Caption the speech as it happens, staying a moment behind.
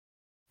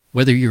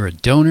Whether you're a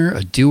donor,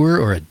 a doer,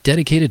 or a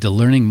dedicated to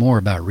learning more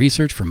about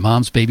research for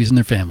moms, babies, and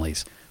their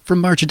families,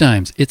 from March of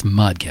Dimes, it's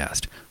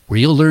Modcast, where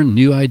you'll learn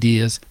new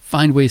ideas,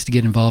 find ways to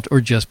get involved, or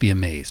just be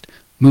amazed.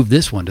 Move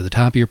this one to the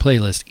top of your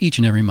playlist each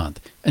and every month,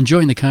 and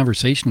join the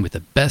conversation with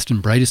the best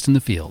and brightest in the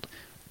field.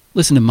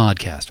 Listen to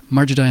Modcast,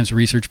 March of Dimes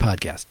Research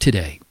Podcast,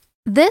 today.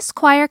 This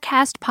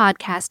Choircast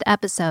podcast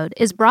episode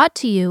is brought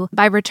to you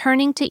by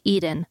Returning to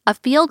Eden, a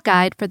field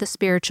guide for the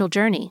spiritual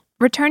journey.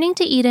 Returning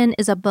to Eden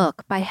is a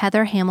book by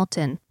Heather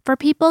Hamilton for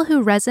people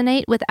who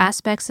resonate with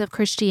aspects of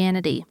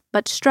Christianity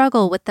but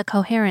struggle with the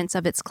coherence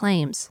of its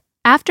claims.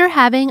 After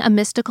having a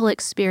mystical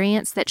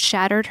experience that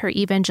shattered her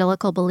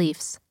evangelical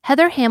beliefs,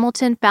 Heather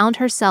Hamilton found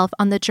herself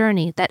on the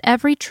journey that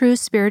every true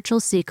spiritual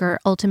seeker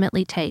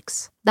ultimately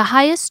takes. The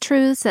highest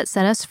truths that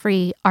set us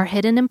free are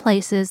hidden in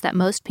places that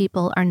most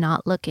people are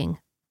not looking.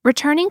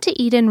 Returning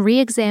to Eden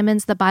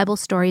re-examines the Bible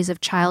stories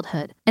of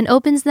childhood and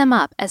opens them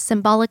up as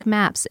symbolic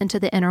maps into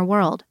the inner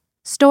world.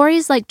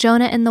 Stories like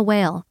Jonah and the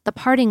whale, the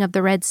parting of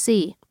the Red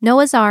Sea,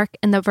 Noah's Ark,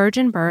 and the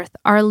virgin birth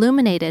are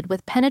illuminated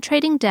with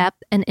penetrating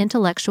depth and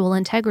intellectual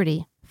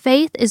integrity.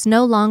 Faith is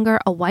no longer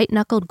a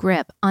white-knuckled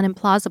grip on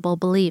implausible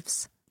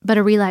beliefs, but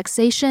a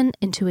relaxation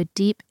into a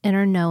deep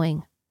inner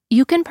knowing.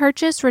 You can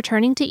purchase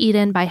Returning to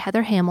Eden by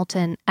Heather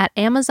Hamilton at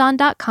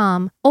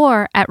Amazon.com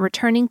or at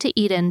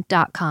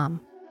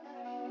returningtoeden.com.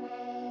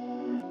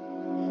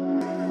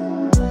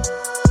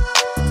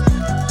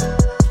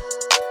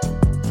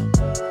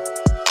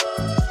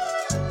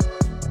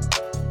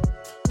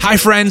 Hi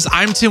friends,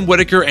 I'm Tim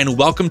Whitaker and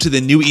welcome to the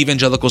New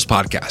Evangelicals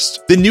podcast.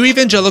 The New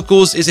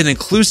Evangelicals is an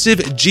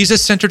inclusive,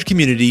 Jesus-centered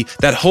community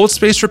that holds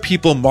space for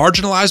people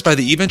marginalized by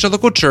the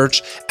evangelical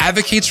church,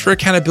 advocates for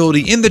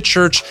accountability in the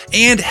church,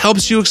 and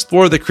helps you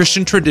explore the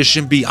Christian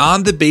tradition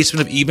beyond the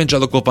basement of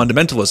evangelical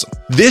fundamentalism.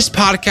 This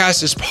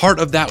podcast is part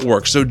of that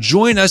work, so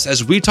join us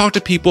as we talk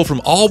to people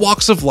from all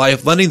walks of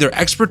life, lending their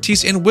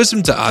expertise and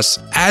wisdom to us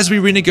as we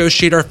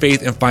renegotiate our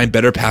faith and find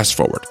better paths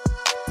forward.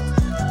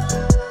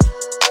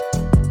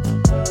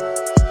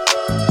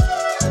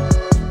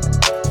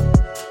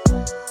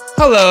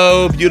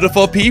 Hello,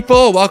 beautiful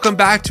people. Welcome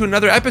back to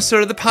another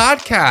episode of the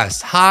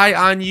podcast. Hi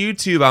on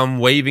YouTube. I'm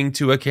waving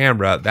to a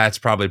camera. That's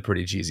probably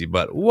pretty cheesy,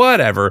 but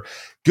whatever.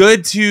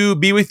 Good to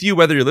be with you,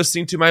 whether you're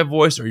listening to my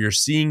voice or you're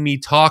seeing me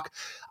talk.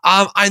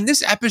 On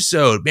this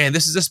episode, man,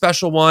 this is a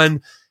special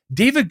one.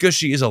 David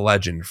Gushee is a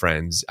legend,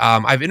 friends.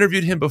 I've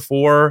interviewed him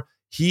before.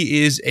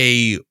 He is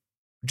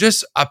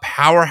just a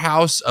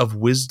powerhouse of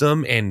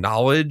wisdom and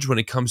knowledge when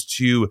it comes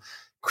to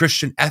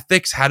Christian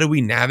ethics. How do we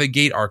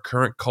navigate our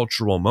current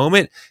cultural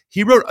moment?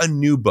 He wrote a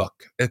new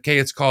book. Okay,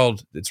 it's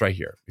right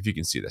here, if you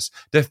can see this.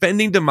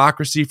 Defending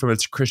Democracy from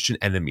Its Christian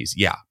Enemies.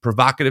 Yeah,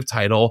 provocative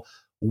title.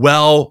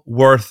 Well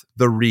worth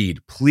the read.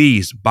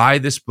 Please buy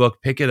this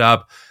book, pick it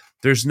up.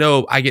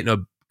 I get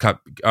no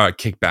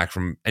kickback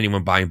from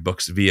anyone buying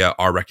books via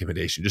our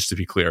recommendation, just to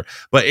be clear.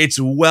 But it's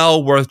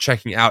well worth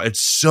checking out. It's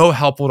so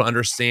helpful to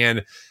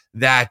understand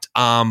that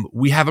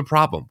we have a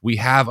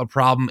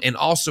problem. And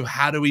also,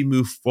 how do we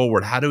move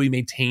forward? How do we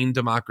maintain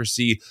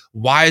democracy?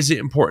 Why is it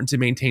important to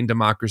maintain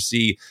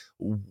democracy?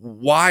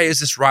 Why is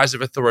this rise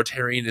of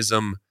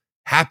authoritarianism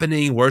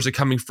happening? Where is it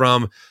coming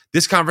from?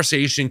 This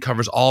conversation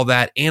covers all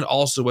that and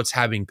also what's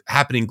happening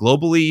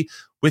globally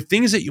with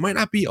things that you might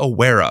not be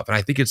aware of. And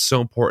I think it's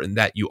so important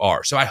that you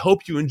are. So I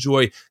hope you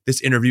enjoy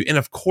this interview. And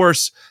of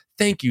course,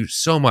 thank you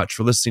so much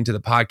for listening to the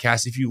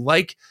podcast. If you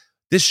like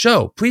this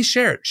show, please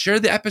share it. Share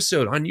the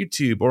episode on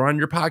YouTube or on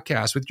your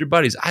podcast with your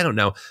buddies. I don't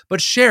know, but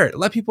share it.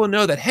 Let people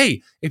know that,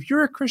 hey, if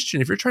you're a Christian,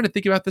 if you're trying to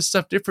think about this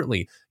stuff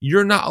differently,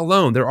 you're not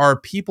alone. There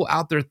are people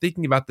out there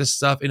thinking about this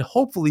stuff in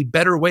hopefully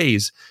better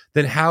ways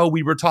than how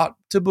we were taught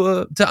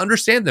to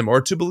understand them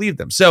or to believe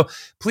them. So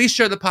please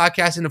share the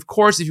podcast. And of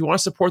course, if you want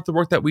to support the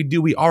work that we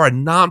do, we are a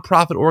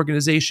nonprofit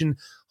organization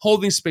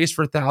holding space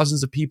for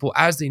thousands of people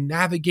as they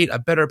navigate a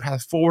better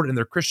path forward in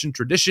their Christian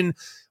tradition.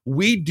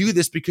 We do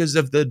this because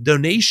of the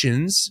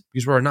donations,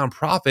 because we're a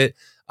nonprofit,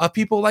 of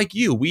people like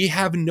you. We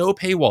have no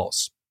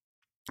paywalls,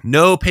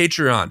 no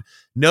Patreon,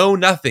 no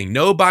nothing,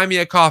 no buy me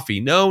a coffee,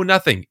 no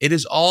nothing. It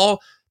is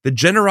all the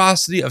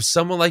generosity of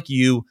someone like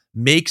you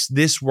makes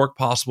this work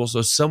possible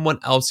so someone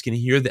else can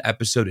hear the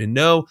episode and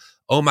know,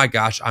 oh my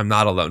gosh, I'm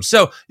not alone.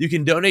 So you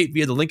can donate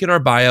via the link in our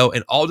bio,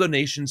 and all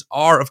donations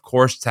are, of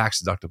course,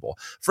 tax deductible.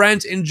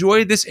 Friends,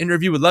 enjoy this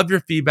interview. Would love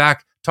your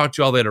feedback. Talk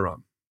to you all later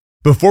on.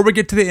 Before we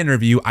get to the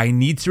interview, I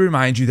need to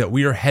remind you that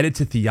we are headed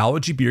to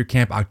Theology Beer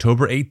Camp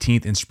October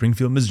 18th in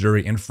Springfield,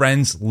 Missouri. And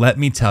friends, let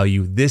me tell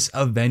you, this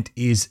event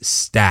is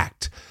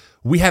stacked.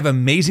 We have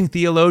amazing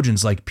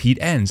theologians like Pete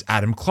Enns,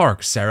 Adam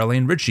Clark, Sarah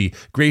Lane Ritchie,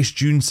 Grace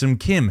Junsom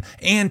Kim,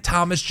 and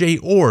Thomas J.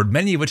 Ord,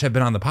 many of which have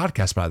been on the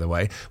podcast, by the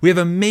way. We have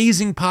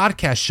amazing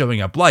podcasts showing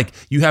up like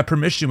You Have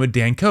Permission with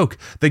Dan Koch,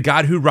 The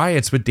God Who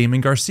Riots with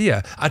Damon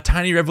Garcia, A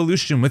Tiny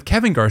Revolution with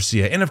Kevin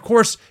Garcia, and of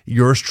course,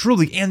 yours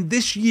truly. And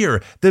this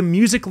year, the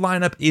music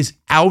lineup is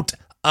out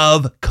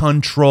of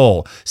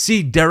control.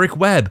 See Derek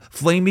Webb,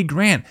 Flamey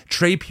Grant,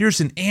 Trey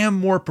Pearson, and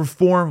more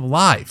perform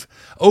live.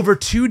 Over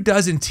 24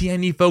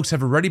 TNE folks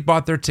have already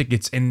bought their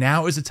tickets, and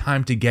now is the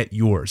time to get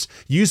yours.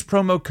 Use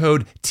promo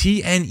code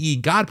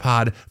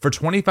TNEGodPod for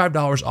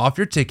 $25 off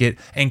your ticket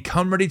and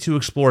come ready to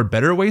explore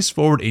better ways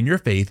forward in your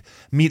faith,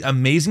 meet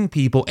amazing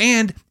people,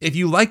 and if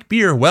you like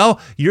beer, well,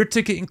 your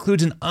ticket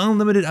includes an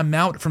unlimited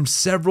amount from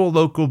several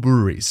local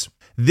breweries.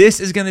 This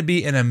is going to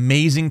be an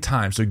amazing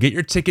time, so get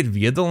your ticket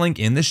via the link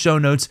in the show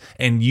notes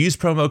and use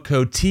promo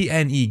code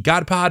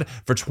TNEGodPod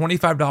for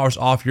 $25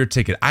 off your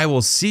ticket. I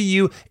will see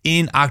you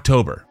in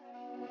October.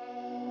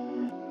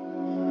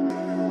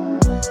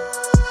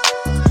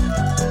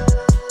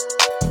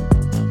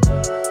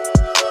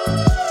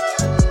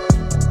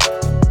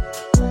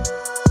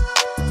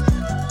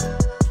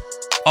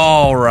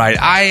 All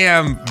right. I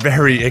am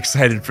very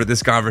excited for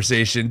this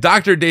conversation.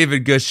 Dr.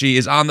 David Gushee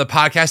is on the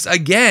podcast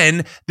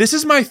again. This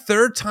is my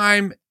third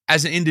time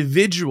as an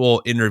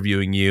individual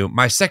interviewing you,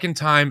 my second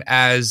time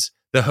as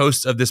the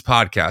host of this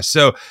podcast.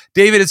 So,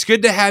 David, it's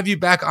good to have you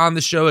back on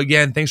the show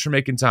again. Thanks for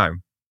making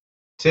time.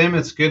 Tim,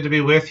 it's good to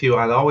be with you.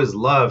 I always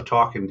love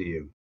talking to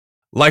you.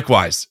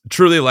 Likewise,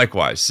 truly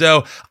likewise.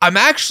 So I'm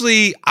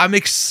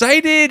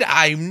excited.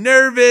 I'm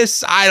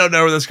nervous. I don't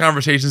know where this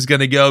conversation is going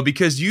to go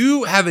because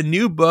you have a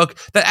new book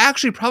that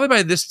actually probably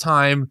by this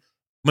time,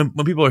 when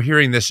people are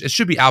hearing this, it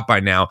should be out by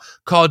now,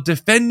 called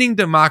Defending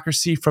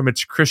Democracy from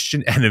Its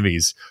Christian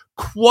Enemies.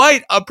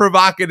 Quite a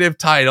provocative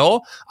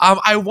title.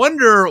 I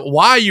wonder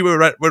why you would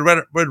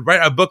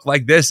write a book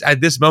like this at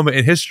this moment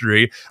in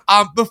history.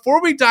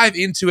 Before we dive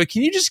into it,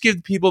 can you just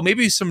give people,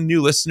 maybe some new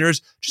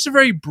listeners, just a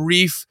very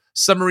brief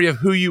summary of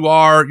who you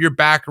are, your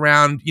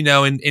background,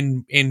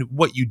 and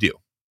what you do?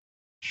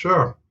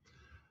 Sure.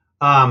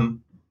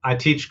 I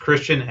teach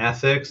Christian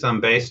ethics.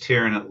 I'm based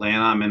here in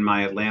Atlanta. I'm in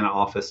my Atlanta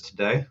office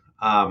today.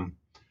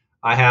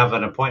 I have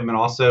an appointment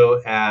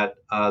also at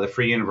the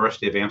Free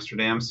University of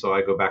Amsterdam, so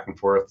I go back and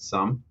forth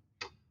some.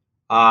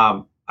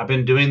 I've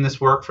been doing this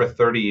work for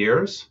 30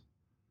 years,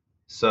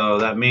 so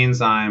that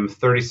means I'm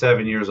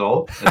 37 years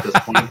old at this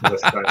point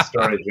because I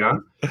started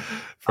young.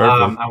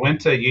 I went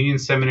to Union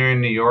Seminary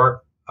in New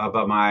York,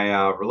 but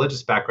my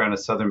religious background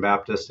is Southern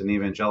Baptist and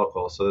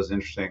evangelical, so there's an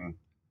interesting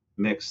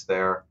mix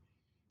there.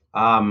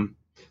 I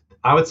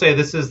would say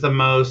this is the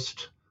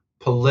most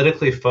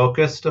politically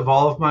focused of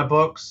all of my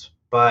books,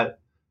 but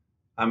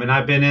I mean,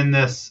 I've been in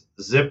this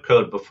zip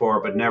code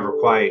before, but never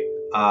quite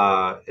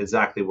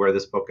exactly where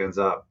this book ends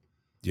up.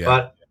 Yeah.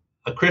 But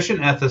a Christian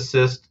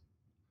ethicist,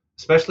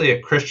 especially a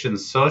Christian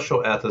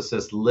social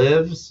ethicist,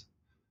 lives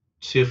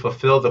to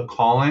fulfill the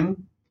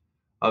calling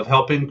of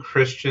helping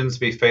Christians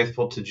be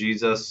faithful to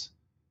Jesus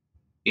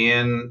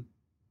in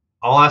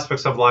all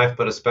aspects of life,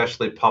 but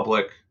especially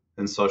public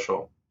and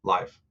social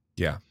life.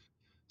 Yeah.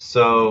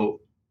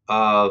 So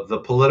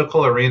the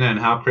political arena and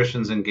how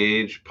Christians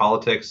engage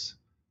politics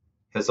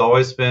has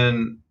always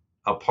been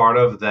a part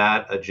of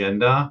that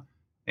agenda.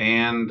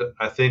 And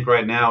I think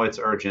right now it's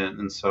urgent.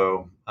 And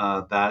so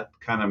that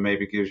kind of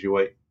maybe gives you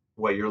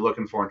what you're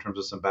looking for in terms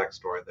of some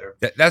backstory there.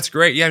 That's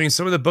great. Yeah, I mean,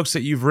 some of the books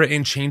that you've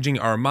written, Changing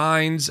Our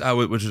Minds,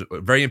 which is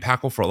very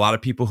impactful for a lot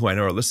of people who I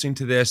know are listening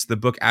to this. The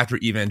book After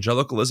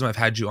Evangelicalism, I've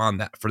had you on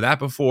that for that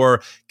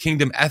before.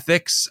 Kingdom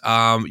Ethics,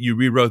 you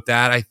rewrote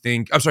that, I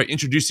think. I'm sorry,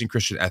 Introducing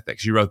Christian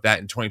Ethics. You wrote that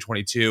in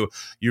 2022.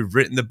 You've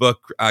written the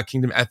book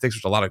Kingdom Ethics,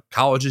 which a lot of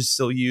colleges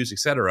still use,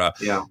 etc.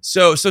 Yeah.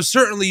 So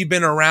certainly you've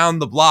been around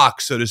the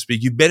block, so to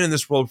speak. You've been in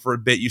this world for a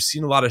bit. You've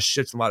seen a lot of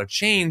shifts, a lot of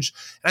change.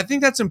 And I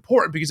think that's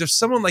important because if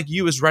someone like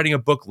you is writing a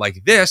book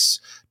like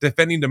this,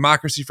 Defending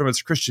Democracy from Its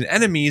Christian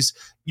Enemies,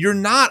 you're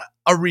not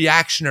a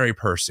reactionary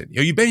person.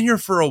 You've been here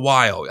for a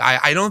while.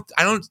 I don't,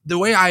 the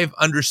way I've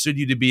understood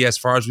you to be as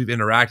far as we've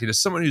interacted is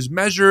someone who's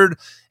measured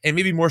and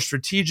maybe more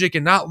strategic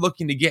and not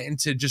looking to get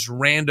into just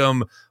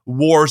random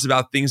wars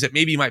about things that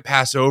maybe might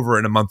pass over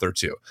in a month or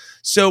two.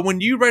 So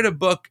when you write a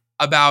book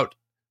about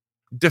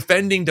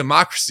defending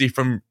democracy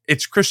from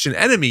its Christian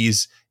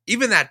enemies,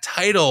 even that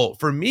title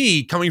for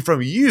me coming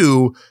from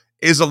you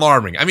is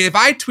alarming. I mean, if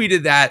I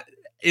tweeted that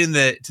to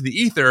the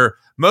ether,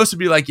 most would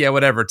be like, yeah,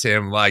 whatever,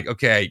 Tim, like,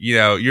 okay,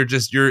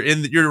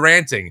 you're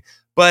ranting.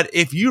 But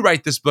if you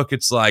write this book,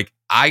 it's like,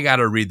 I got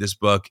to read this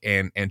book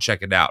and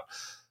check it out.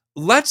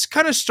 Let's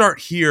kind of start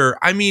here.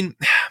 I mean,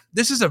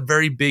 this is a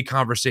very big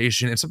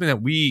conversation. It's something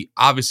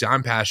that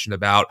I'm passionate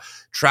about,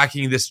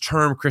 tracking this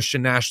term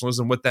Christian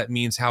nationalism, what that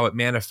means, how it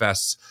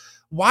manifests.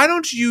 Why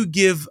don't you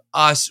give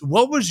us,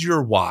 what was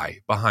your why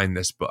behind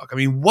this book? I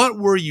mean, what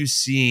were you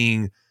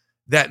seeing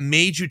that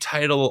made you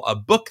title a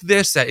book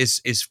this, that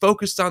is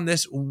focused on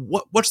this?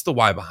 What's the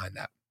why behind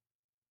that?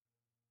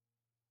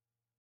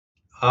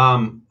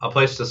 A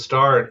place to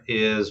start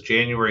is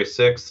January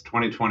 6th,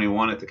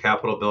 2021 at the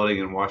Capitol building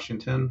in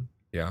Washington.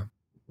 Yeah.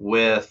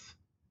 With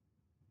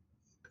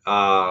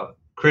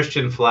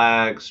Christian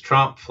flags,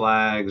 Trump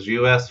flags,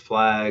 U.S.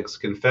 flags,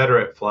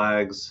 Confederate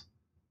flags,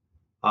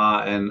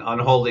 and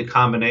unholy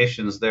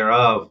combinations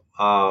thereof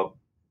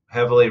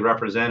heavily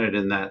represented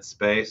in that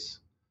space.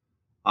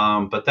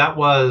 But that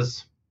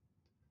was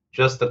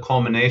just the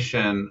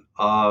culmination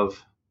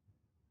of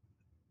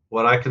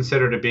what I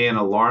consider to be an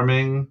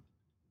alarming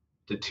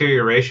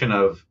deterioration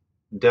of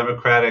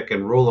democratic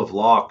and rule of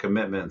law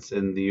commitments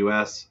in the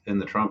U.S. in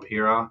the Trump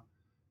era,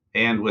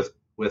 and with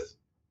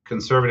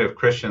conservative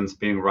Christians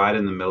being right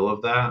in the middle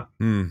of that.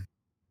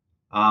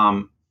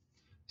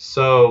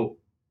 So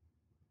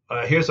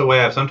here's the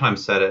way I've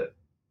sometimes said it.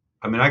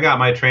 I mean, I got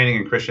my training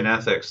in Christian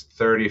ethics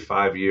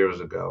 35 years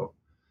ago,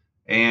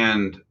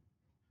 and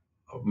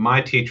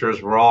my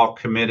teachers were all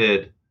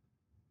committed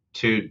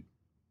to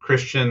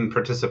Christian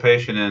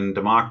participation in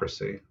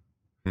democracy.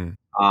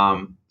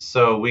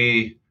 So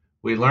we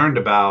learned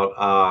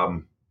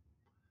about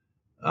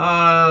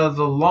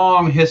the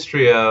long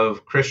history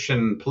of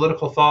Christian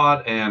political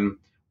thought and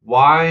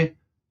why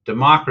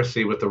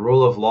democracy with the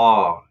rule of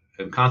law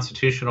and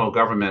constitutional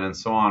government and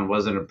so on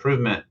was an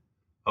improvement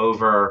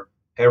over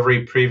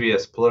every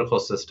previous political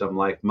system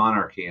like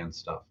monarchy and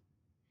stuff.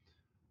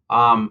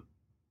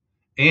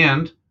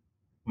 And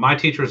my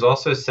teachers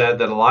also said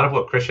that a lot of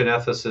what Christian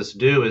ethicists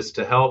do is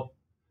to help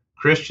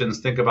Christians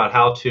think about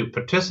how to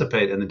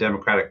participate in the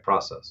democratic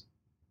process.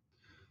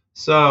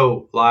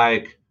 So,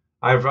 like,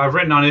 I've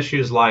written on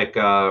issues like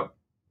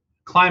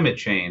climate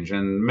change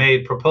and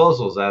made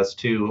proposals as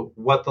to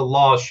what the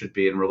laws should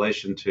be in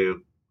relation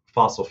to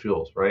fossil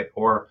fuels, right?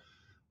 Or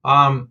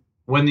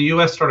when the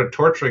U.S. started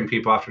torturing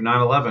people after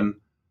 9/11,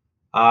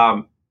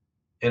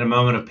 in a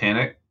moment of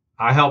panic,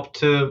 I helped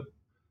to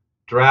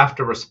draft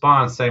a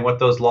response saying what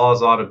those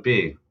laws ought to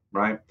be,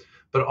 right?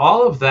 But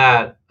all of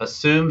that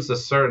assumes a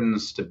certain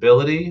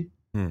stability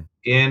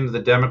in the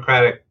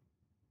democratic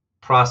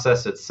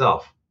process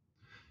itself.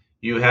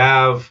 You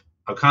have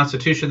a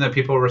constitution that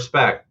people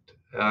respect.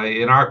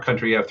 In our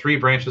country, you have 3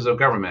 branches of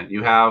government.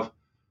 You have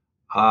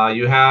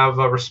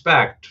a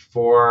respect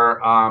for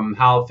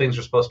how things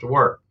are supposed to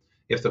work.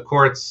 If the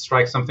courts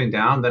strike something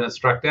down, then it's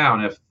struck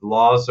down. If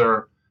laws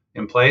are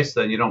in place,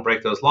 then you don't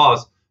break those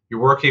laws. You're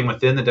working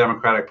within the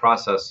democratic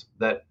process.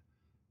 The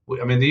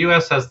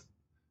U.S. has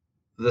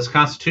this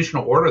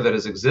constitutional order that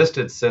has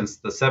existed since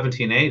the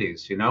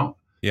 1780s,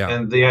 Yeah.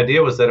 And the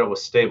idea was that it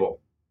was stable.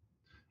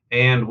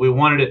 And we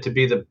wanted it to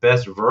be the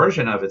best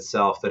version of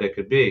itself that it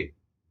could be.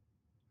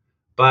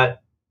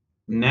 But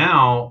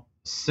now,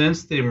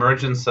 since the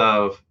emergence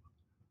of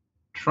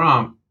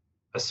Trump,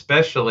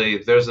 especially,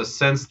 there's a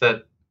sense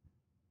that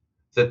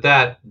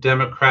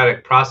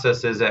democratic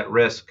process is at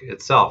risk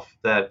itself,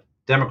 that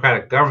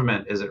democratic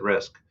government is at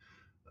risk.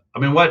 I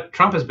mean, what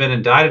Trump has been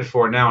indicted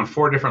for now in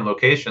 4 different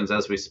locations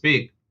as we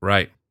speak,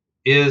 right,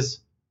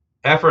 is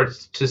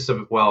efforts to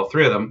 3 of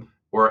them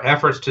were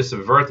efforts to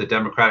subvert the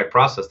democratic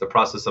process, the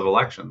process of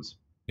elections.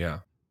 Yeah.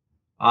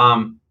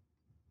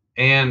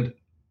 And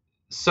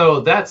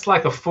so that's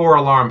like a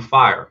 4-alarm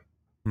fire.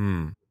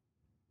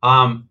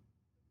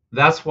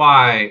 That's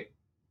why,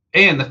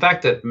 and the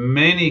fact that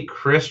many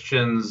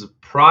Christians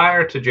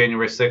prior to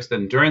January 6th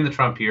and during the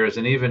Trump years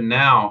and even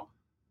now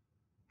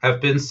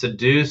have been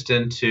seduced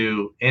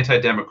into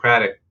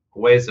anti-democratic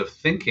ways of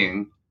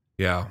thinking.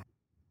 Yeah.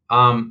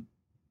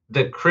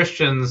 That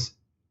Christians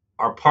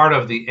are part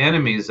of the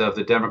enemies of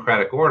the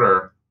democratic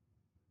order.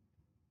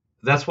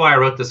 That's why I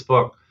wrote this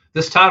book.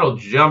 This title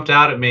jumped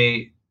out at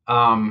me.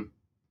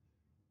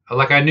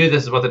 Like I knew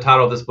this is what the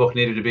title of this book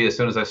needed to be as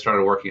soon as I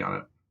started working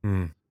on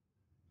it.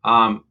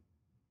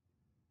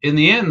 In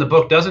the end, the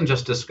book doesn't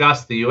just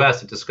discuss the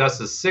U.S. It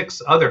discusses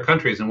 6 other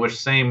countries in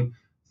which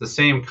the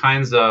same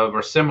kinds of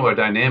or similar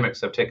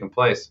dynamics have taken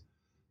place,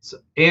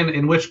 and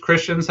in which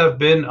Christians have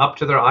been up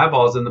to their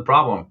eyeballs in the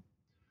problem.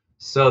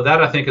 So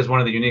that, I think, is one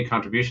of the unique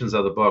contributions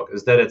of the book,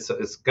 is that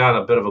it's got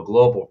a bit of a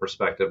global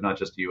perspective, not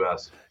just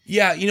U.S.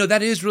 Yeah,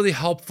 that is really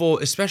helpful,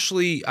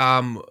 especially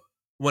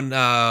when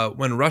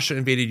Russia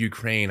invaded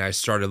Ukraine. I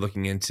started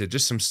looking into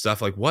just some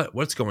stuff like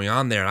what's going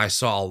on there, and I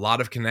saw a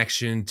lot of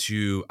connection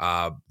to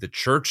the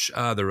church,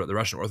 the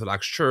Russian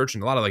Orthodox Church,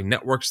 and a lot of like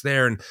networks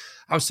there. And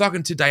I was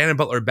talking to Diana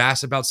Butler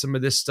Bass about some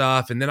of this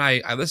stuff, and then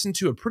I listened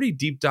to a pretty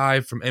deep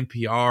dive from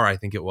NPR, I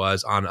think it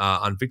was,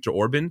 on Viktor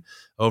Orban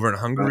over in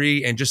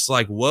Hungary, and just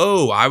like,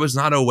 whoa, I was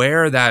not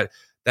aware that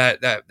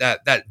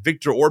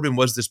Viktor Orban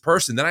was this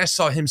person. Then I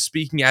saw him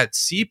speaking at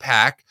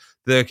CPAC,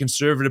 the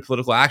Conservative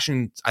Political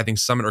Action, I think,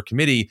 Summit or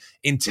Committee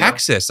in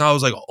Texas. And I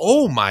was like,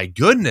 oh my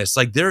goodness,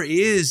 like there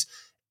is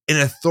an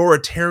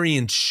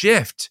authoritarian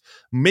shift,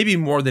 maybe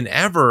more than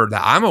ever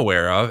that I'm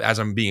aware of as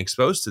I'm being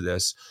exposed to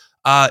this,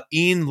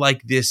 in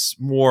like this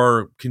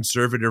more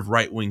conservative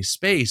right-wing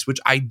space, which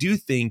I do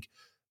think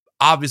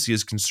obviously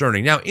is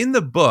concerning. Now, in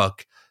the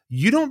book,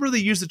 you don't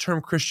really use the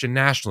term Christian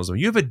nationalism.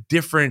 You have a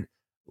different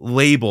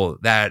label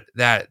that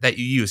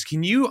you use.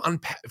 Can you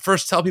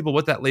first tell people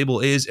what that label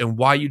is and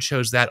why you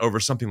chose that over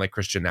something like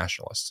Christian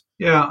nationalist?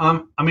 Yeah,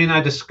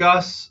 I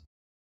discuss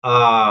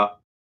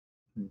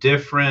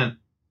different,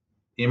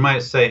 you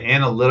might say,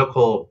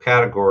 analytical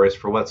categories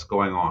for what's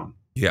going on.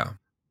 Yeah.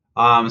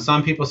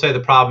 Some people say the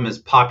problem is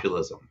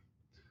populism.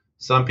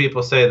 Some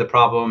people say the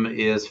problem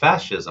is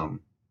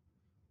fascism.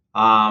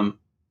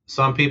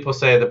 Some people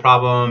say the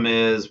problem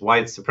is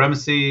white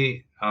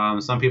supremacy.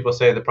 Some people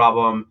say the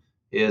problem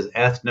is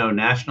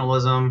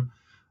ethno-nationalism.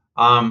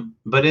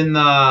 But in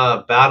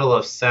the battle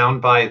of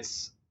sound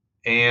bites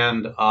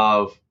and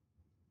of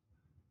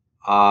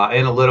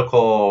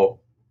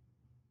analytical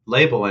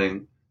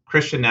labeling,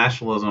 Christian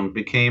nationalism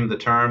became the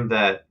term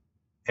that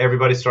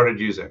everybody started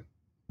using.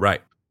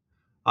 Right.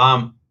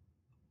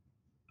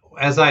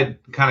 As I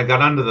kind of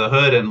got under the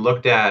hood and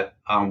looked at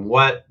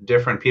what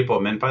different people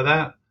meant by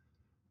that,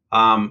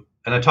 and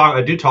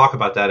I do talk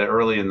about that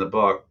early in the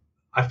book,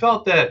 I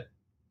felt that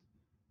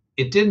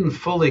it didn't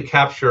fully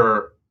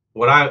capture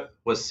what I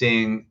was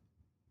seeing.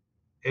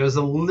 It was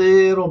a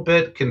little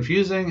bit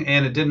confusing,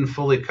 and it didn't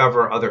fully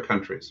cover other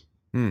countries.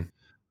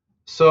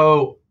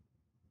 So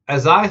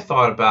as I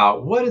thought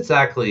about what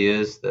exactly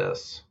is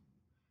this,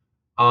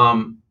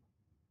 I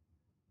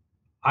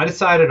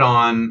decided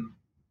on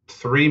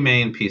three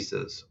main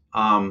pieces.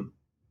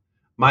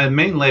 My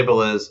main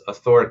label is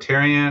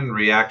authoritarian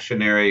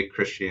reactionary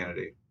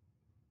Christianity.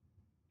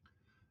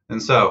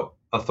 And so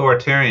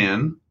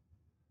authoritarian,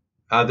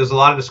 there's a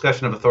lot of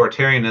discussion of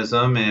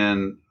authoritarianism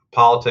in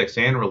politics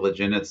and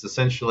religion. It's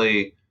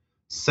essentially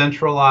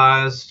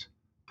centralized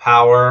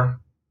power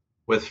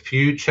with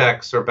few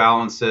checks or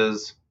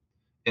balances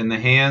in the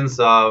hands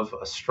of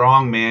a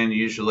strong man,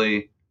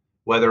 usually,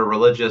 whether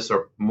religious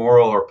or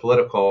moral or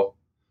political,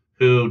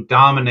 who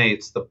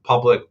dominates the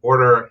public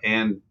order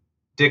and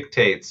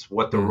dictates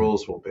what the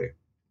rules will be.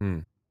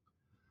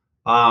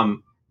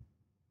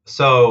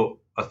 So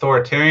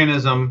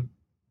authoritarianism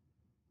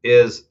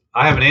is,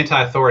 I have an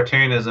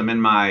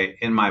anti-authoritarianism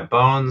in my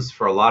bones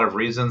for a lot of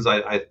reasons.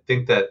 I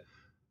think that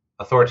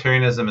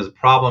authoritarianism is a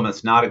problem.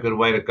 It's not a good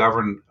way to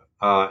govern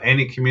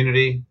any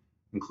community,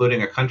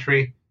 including a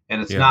country,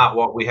 and it's not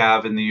what we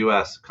have in the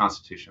U.S.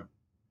 Constitution.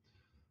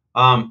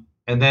 And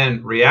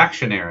then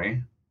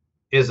reactionary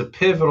is a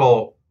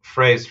pivotal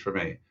phrase for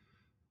me.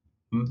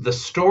 The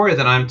story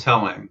that I'm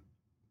telling,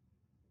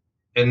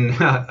 and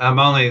the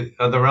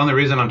only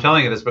reason I'm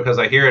telling it is because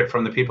I hear it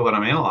from the people that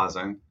I'm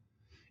analyzing,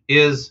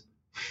 is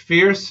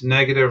fierce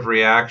negative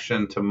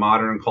reaction to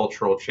modern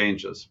cultural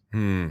changes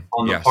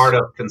on the part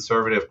of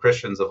conservative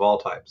Christians of all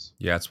types.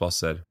 Yeah, it's well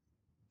said.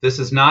 This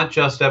is not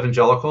just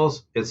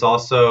evangelicals. It's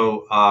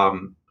also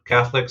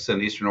Catholics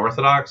and Eastern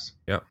Orthodox.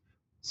 Yeah.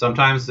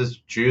 Sometimes it's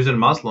Jews and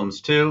Muslims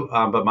too,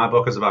 but my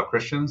book is about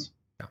Christians.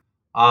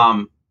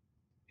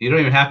 You don't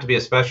even have to be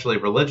especially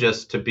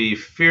religious to be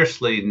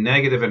fiercely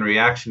negative and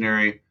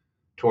reactionary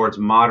towards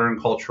modern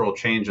cultural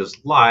changes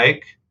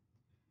like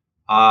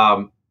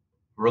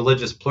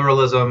religious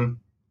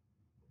pluralism,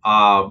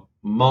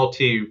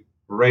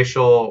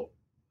 multiracial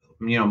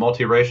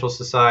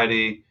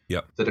society,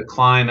 the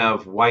decline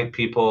of white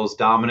people's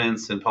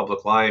dominance in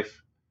public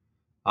life,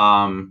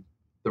 the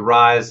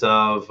rise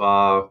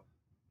of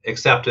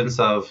acceptance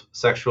of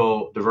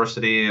sexual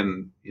diversity,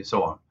 and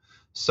so on.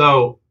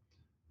 So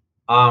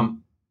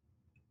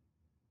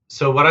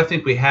what I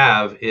think we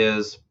have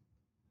is,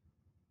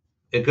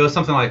 it goes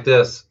something like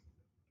this: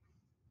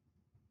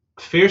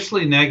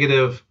 fiercely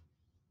negative,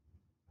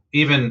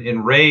 even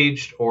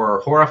enraged or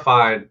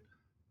horrified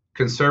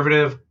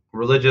conservative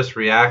religious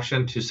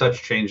reaction to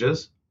such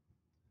changes.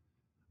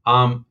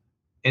 And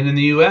in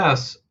the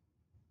U.S.,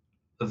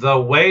 the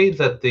way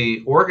that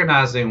the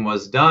organizing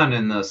was done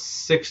in the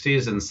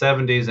 60s and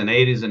 70s and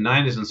 80s and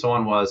 90s and so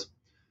on was,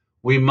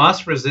 we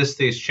must resist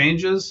these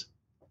changes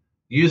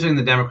using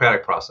the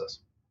democratic process.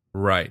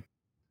 Right.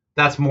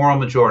 That's moral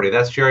majority.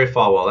 That's Jerry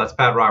Falwell. That's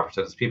Pat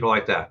Robertson. It's people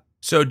like that.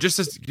 So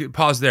just to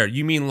pause there,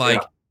 you mean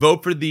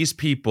vote for these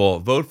people,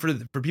 vote for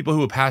people who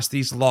will pass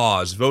these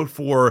laws, vote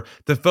for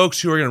the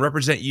folks who are going to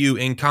represent you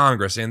in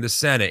Congress and the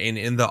Senate and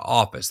in the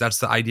office. That's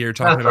the idea you're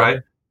talking about?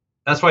 Right.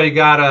 That's why you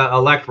got to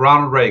elect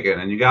Ronald Reagan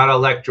and you got to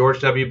elect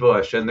George W.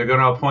 Bush, and they're going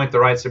to appoint the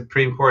right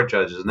Supreme Court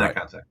judges and that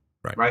kind of thing.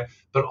 Right.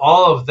 But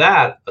all of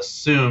that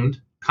assumed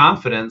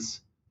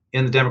confidence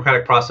in the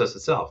democratic process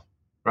itself.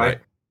 Right.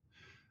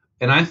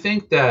 And I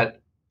think that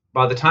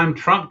by the time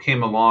Trump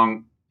came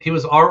along, he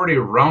was already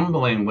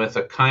rumbling with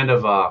a kind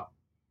of a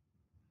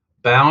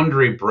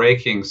boundary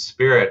breaking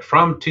spirit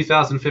from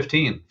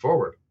 2015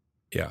 forward.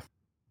 Yeah.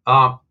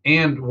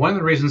 And one of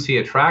the reasons he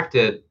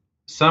attracted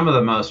some of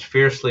the most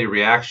fiercely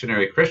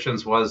reactionary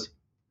Christians was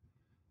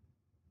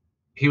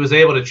he was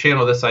able to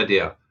channel this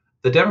idea: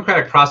 the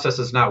democratic process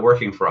is not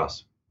working for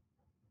us.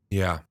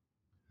 Yeah.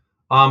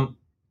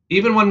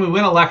 Even when we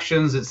win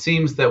elections, it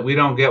seems that we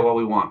don't get what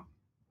we want.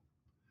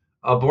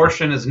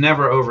 Abortion is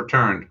never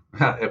overturned.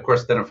 Of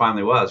course, then it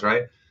finally was,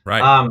 right?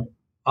 Right.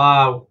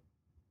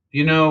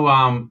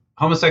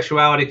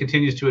 Homosexuality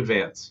continues to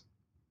advance.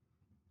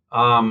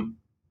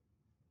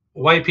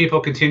 White people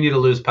continue to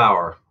lose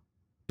power.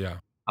 Yeah.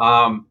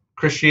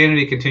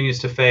 Christianity continues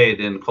to fade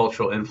in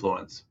cultural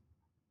influence.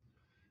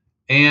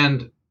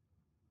 And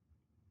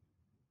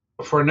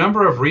for a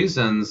number of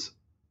reasons,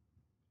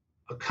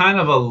 a kind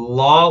of a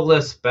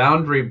lawless,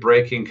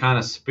 boundary-breaking kind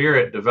of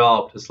spirit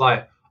developed. It's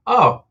like,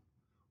 oh,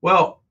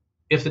 well,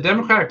 if the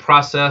democratic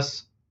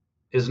process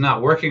is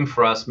not working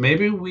for us,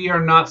 maybe we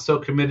are not so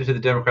committed to the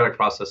democratic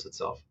process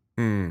itself.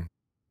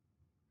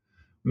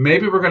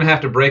 maybe we're going to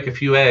have to break a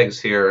few eggs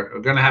here.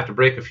 We're going to have to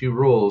break a few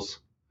rules,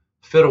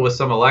 fiddle with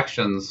some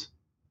elections,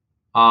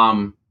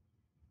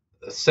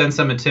 send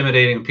some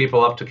intimidating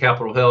people up to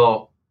Capitol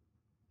Hill.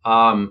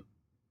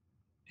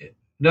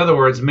 In other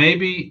words,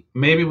 maybe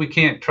we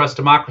can't trust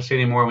democracy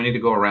anymore. We need to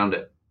go around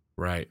it.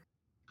 Right.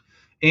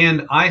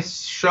 And I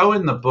show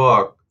in the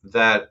book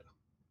that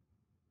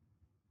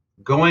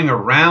going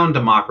around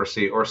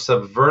democracy or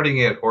subverting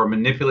it or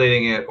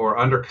manipulating it or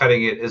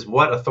undercutting it is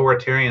what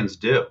authoritarians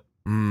do.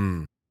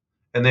 Mm.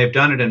 And they've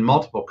done it in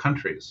multiple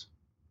countries.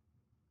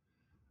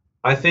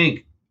 I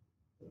think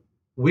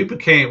we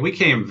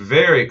came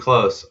very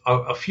close.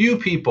 A few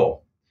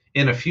people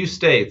in a few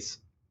states,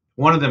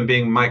 one of them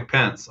being Mike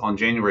Pence on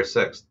January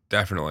 6th.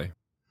 Definitely.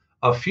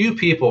 A few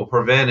people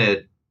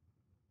prevented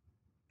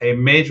a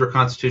major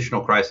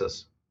constitutional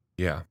crisis.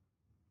 Yeah.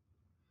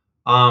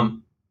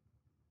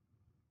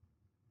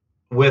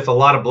 With a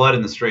lot of blood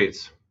in the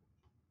streets.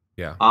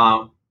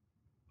 Yeah.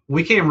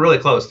 We came really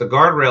close. The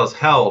guardrails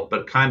held,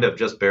 but kind of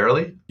just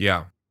barely.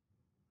 Yeah.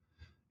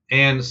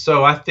 And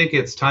so I think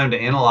it's time to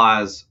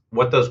analyze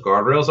what those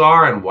guardrails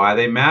are and why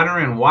they matter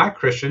and why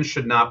Christians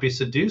should not be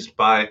seduced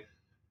by,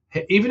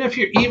 even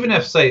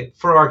if say,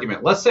 for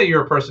argument, let's say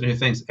you're a person who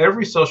thinks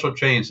every social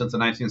change since the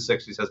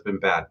 1960s has been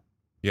bad.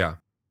 Yeah.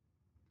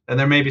 And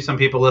there may be some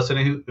people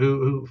listening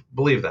who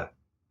believe that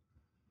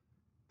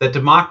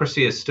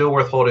democracy is still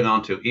worth holding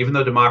on to, even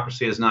though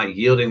democracy is not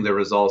yielding the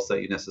results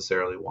that you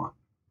necessarily want.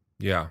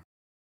 Yeah.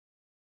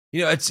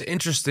 It's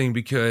interesting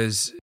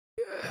because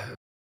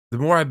the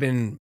more I've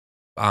been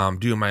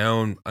doing my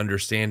own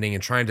understanding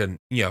and trying to,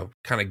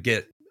 kind of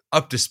get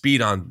up to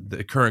speed on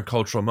the current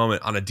cultural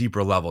moment on a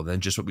deeper level than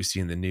just what we see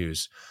in the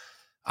news.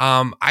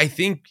 I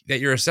think that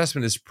your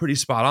assessment is pretty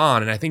spot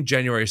on. And I think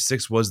January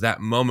 6th was that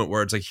moment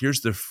where it's like,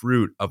 here's the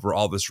fruit of where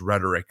all this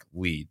rhetoric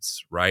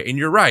leads, right? And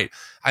you're right.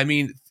 I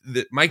mean,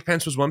 Mike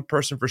Pence was one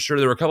person for sure.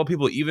 There were a couple of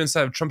people even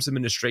inside of Trump's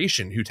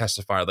administration who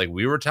testified, like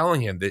we were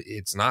telling him that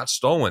it's not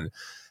stolen.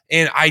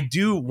 And I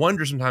do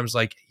wonder sometimes,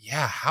 like,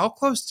 yeah, how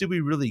close did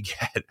we really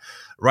get,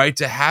 right,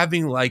 to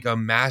having like a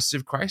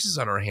massive crisis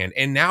on our hand?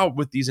 And now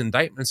with these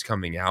indictments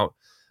coming out,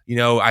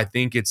 I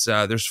think it's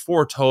there's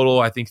 4 total.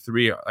 I think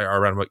 3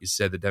 are around what you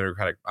said, the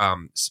Democratic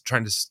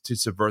trying to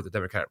subvert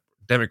the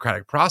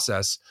democratic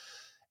process,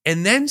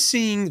 and then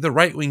seeing the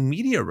right-wing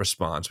media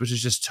response, which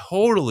is just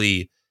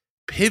totally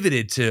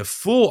pivoted to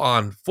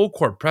full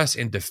court press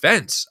in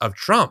defense of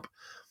Trump.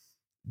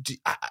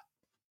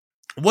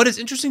 What is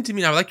interesting to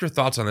me, and I like your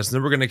thoughts on this, and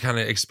then we're going to kind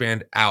of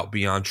expand out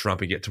beyond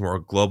Trump and get to more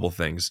global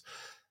things.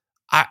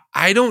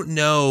 I don't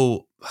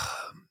know.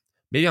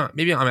 Maybe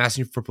I'm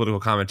asking for political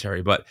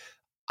commentary, but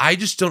I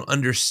just don't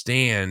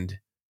understand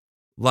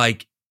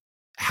like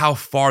how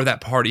far that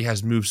party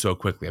has moved so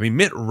quickly. I mean,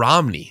 Mitt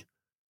Romney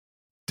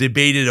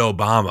debated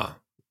Obama.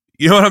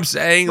 You know what I'm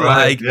saying?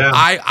 Right, like yeah.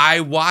 I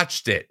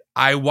watched it.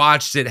 I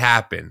watched it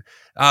happen.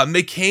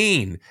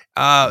 McCain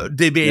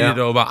debated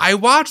Obama. I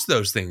watched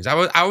those things.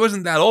 I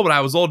wasn't that old, but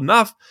I was old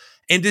enough.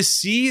 And to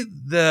see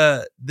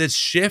this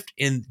shift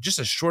in just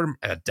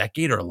a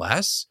decade or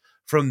less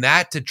from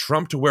that to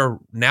Trump, to where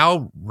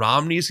now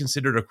Romney is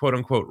considered a quote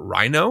unquote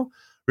rhino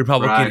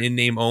Republican in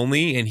name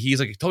only, and he's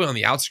like totally on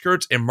the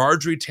outskirts. And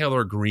Marjorie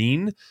Taylor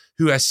Greene,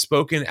 who has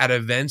spoken at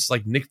events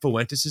like Nick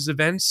Fuentes'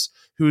 events,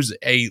 who's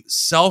a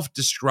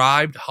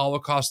self-described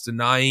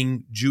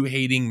Holocaust-denying,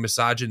 Jew-hating,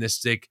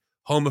 misogynistic,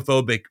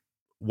 homophobic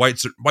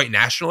white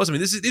nationalist. I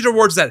mean, these are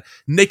words that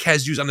Nick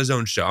has used on his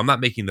own show. I'm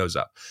not making those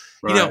up.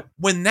 Right.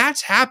 When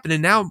that's happened,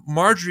 and now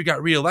Marjorie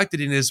got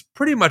reelected and is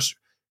pretty much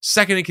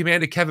second in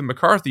command to Kevin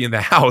McCarthy in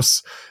the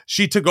House.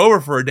 She took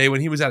over for a day when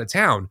he was out of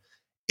town.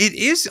 It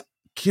is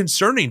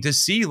concerning to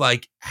see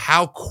like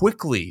how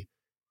quickly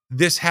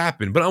this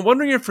happened. But I'm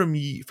wondering if from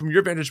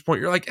your vantage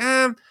point, you're like,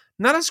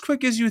 not as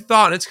quick as you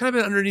thought. And it's kind of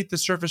been underneath the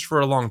surface for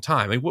a long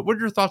time. Like, what are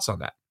your thoughts on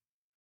that?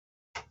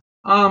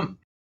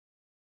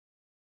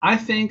 I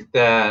think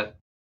that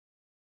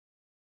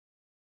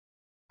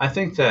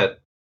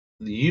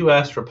the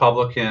U.S.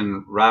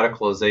 Republican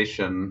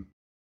radicalization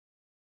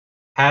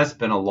has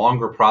been a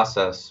longer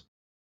process,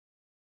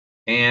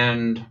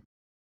 and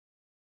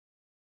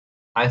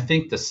I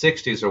think the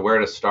 60s are where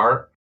to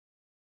start.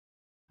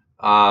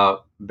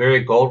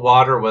 Barry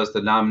Goldwater was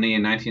the nominee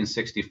in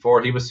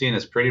 1964. He was seen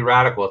as pretty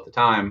radical at the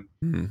time.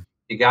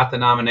 He got the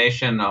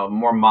nomination.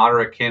 More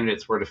moderate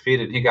candidates were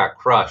defeated. He got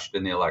crushed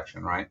in the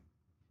election, right?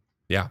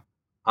 Yeah.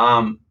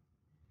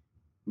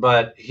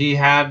 But he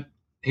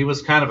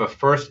was kind of a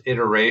first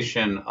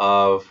iteration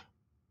of,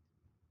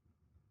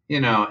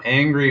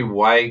 angry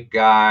white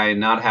guy,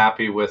 not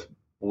happy with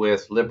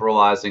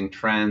liberalizing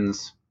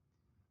trends.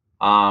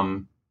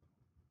 But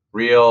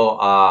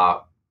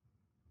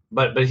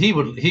he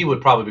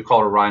would probably be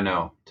called a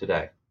rhino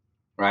today,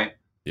 right?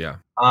 Yeah.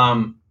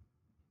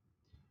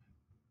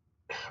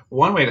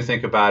 One way to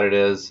think about it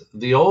is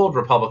the old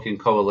Republican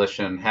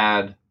coalition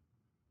had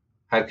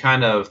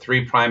kind of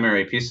 3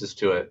 primary pieces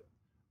to it.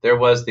 There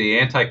was the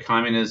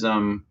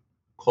anti-communism,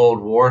 Cold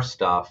War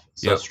stuff,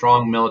 so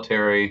strong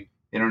military,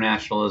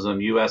 internationalism,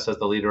 U.S. as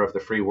the leader of the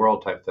free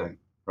world type thing,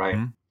 right?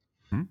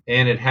 Mm-hmm.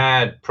 And it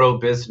had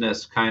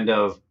pro-business kind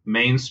of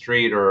Main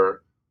Street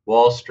or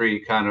Wall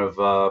Street kind of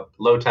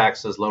low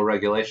taxes, low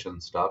regulation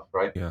stuff,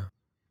 right? Yeah.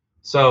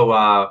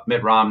 So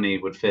Mitt Romney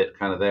would fit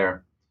kind of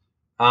there.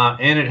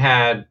 And it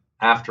had,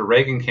 after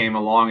Reagan came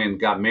along and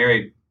got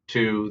married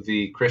to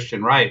the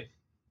Christian right,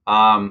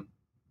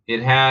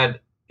 it had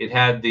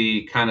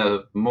the kind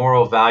of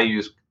moral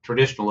values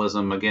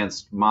traditionalism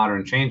against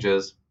modern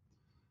changes.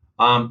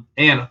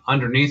 And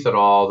underneath it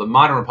all, the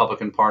modern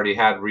Republican Party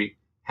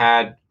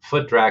had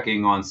foot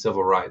dragging on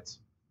civil rights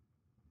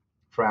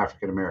for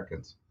African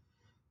Americans.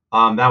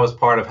 That was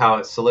part of how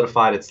it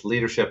solidified its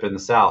leadership in the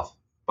South,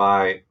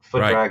 by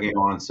foot dragging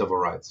on civil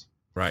rights.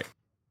 Right.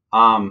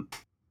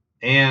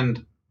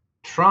 And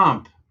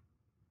Trump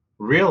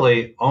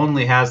really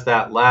only has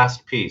that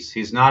last piece.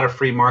 He's not a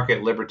free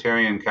market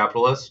libertarian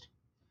capitalist.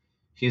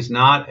 He's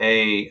not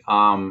a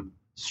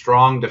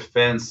strong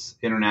defense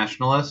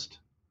internationalist.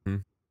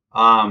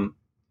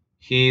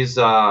 He's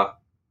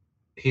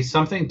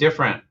something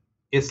different.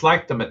 It's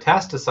like the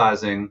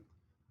metastasizing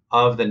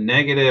of the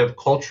negative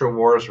culture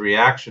wars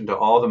reaction to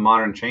all the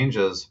modern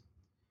changes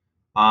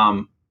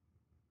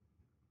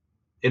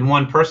in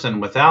one person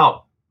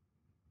without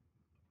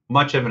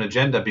much of an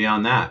agenda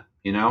beyond that,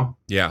 you know?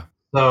 Yeah.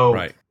 So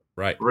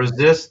right.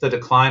 Resist the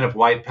decline of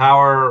white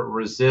power,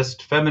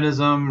 resist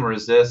feminism,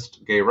 resist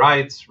gay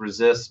rights,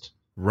 resist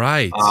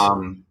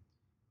an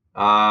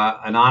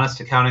honest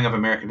accounting of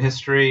American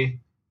history,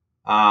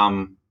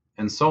 and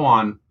so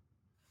on.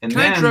 And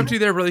Can I interrupt you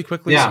there really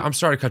quickly? Yeah. I'm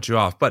sorry to cut you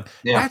off, but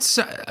that's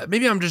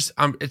maybe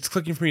it's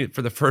clicking for me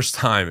for the first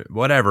time,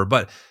 whatever.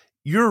 But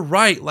you're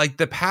right. Like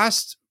the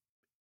past,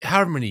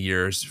 however many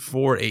years,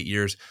 4, 8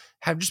 years,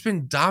 have just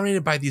been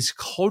dominated by these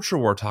culture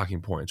war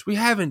talking points. We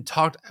haven't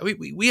talked.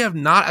 We have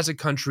not, as a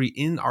country,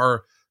 in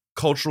our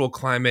cultural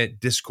climate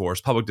discourse,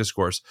 public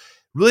discourse,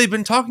 really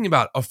been talking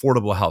about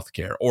affordable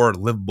healthcare or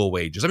livable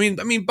wages. I mean,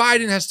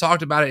 Biden has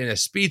talked about it in a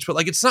speech, but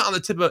like it's not on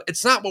the tip of.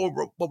 It's not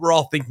what we're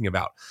all thinking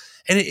about.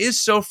 And it is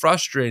so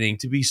frustrating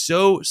to be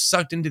so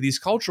sucked into these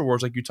culture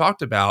wars, like you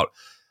talked about,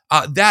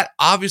 that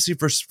obviously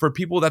for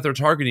people that they're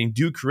targeting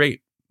do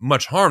create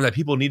much harm that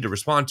people need to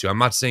respond to. I'm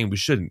not saying we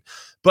shouldn't,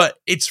 but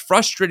it's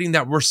frustrating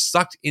that we're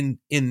stuck in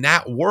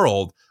that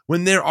world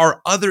when there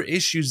are other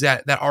issues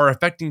that are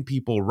affecting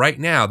people right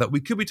now that we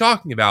could be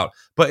talking about,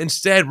 but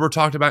instead we're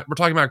talking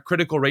about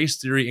critical race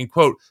theory and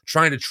quote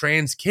trying to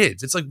trans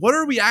kids. It's like, what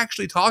are we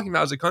actually talking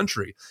about as a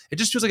country? It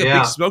just feels like a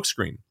big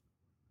smokescreen.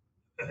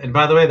 And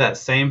by the way, that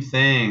same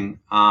thing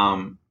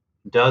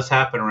does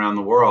happen around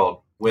the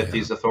world with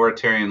these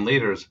authoritarian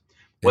leaders.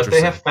 What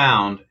they have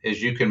found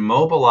is you can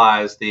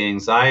mobilize the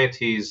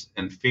anxieties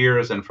and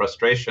fears and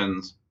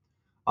frustrations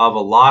of a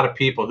lot of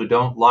people who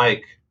don't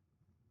like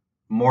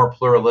more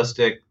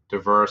pluralistic,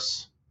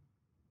 diverse,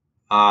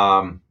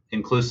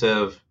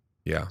 inclusive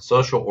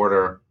social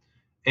order.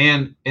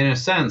 And in a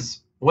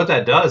sense, what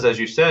that does, as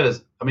you said,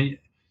 is, I mean,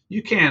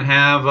 you can't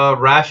have a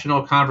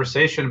rational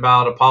conversation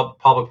about a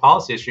public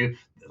policy issue.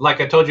 Like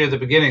I told you at the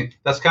beginning,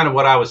 that's kind of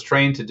what I was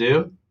trained to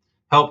do.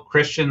 Help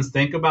Christians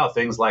think about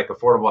things like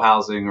affordable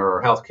housing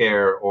or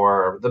healthcare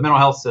or the mental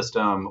health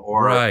system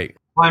or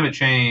climate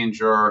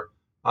change or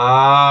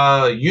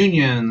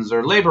unions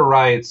or labor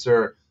rights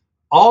or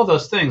all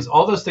those things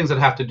that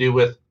have to do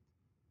with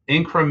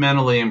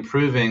incrementally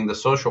improving the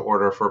social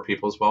order for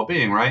people's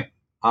well-being, right?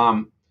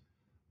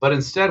 But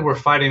instead, we're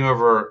fighting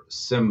over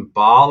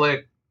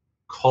symbolic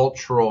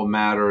cultural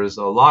matters,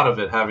 a lot of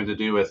it having to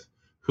do with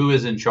who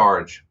is in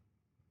charge.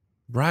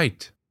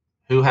 Right.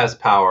 Who has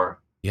power.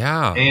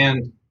 Yeah.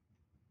 And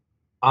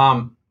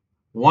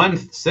one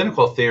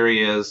cynical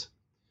theory is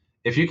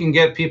if you can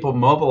get people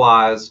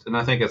mobilized, and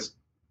I think it's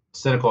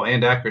cynical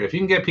and accurate, if you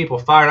can get people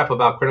fired up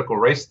about critical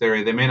race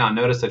theory, they may not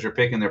notice that you're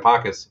picking their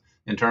pockets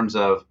in terms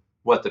of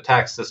what the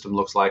tax system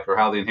looks like or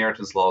how the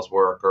inheritance laws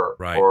work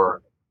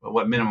or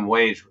what minimum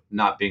wage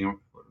not being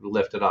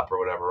lifted up or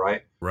whatever,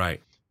 right?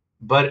 Right.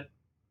 But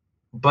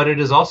it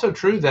is also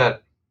true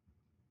that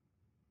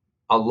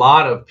a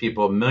lot of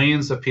people,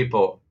 millions of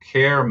people,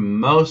 care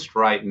most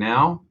right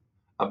now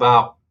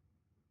about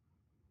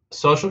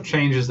social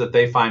changes that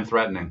they find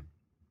threatening.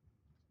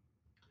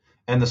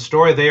 And the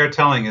story they are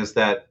telling is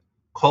that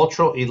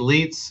cultural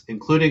elites,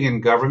 including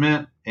in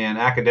government and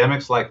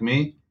academics like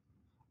me,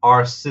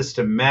 are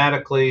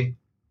systematically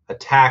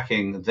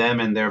attacking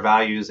them and their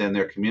values and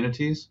their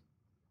communities.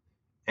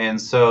 And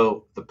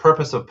so the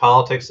purpose of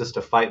politics is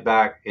to fight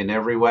back in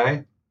every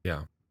way.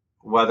 Yeah.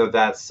 Whether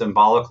that's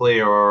symbolically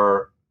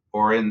or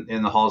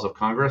in the halls of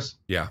Congress.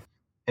 Yeah.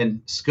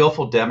 And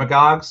skillful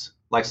demagogues,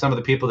 like some of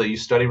the people that you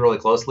study really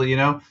closely, you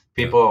know,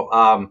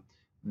 people,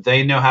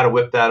 they know how to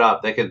whip that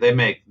up. They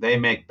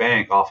make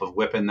bank off of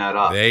whipping that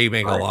up. They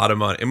make a lot of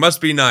money. It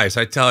must be nice,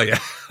 I tell you.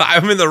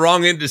 I'm in the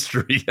wrong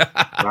industry.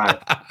 Right.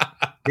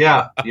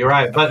 Yeah, you're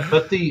right.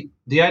 But the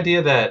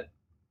idea that,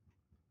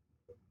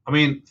 I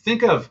mean,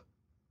 think of,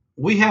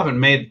 we haven't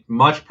made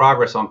much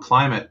progress on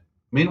climate.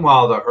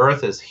 Meanwhile, the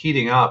Earth is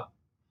heating up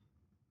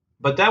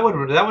but that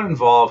would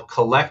involve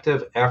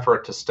collective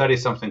effort to study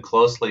something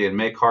closely and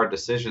make hard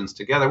decisions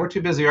together. We're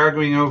too busy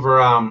arguing over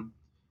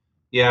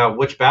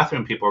which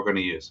bathroom people are going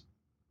to use.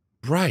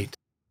 Right.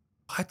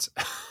 What?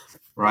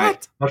 Right.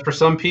 What? But for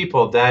some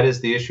people, that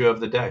is the issue of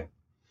the day.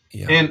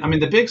 Yeah. And I mean,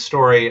 the big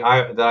story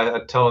that I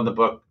tell in the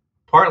book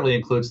partly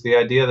includes the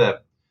idea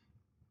that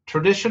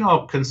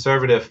traditional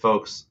conservative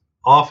folks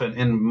often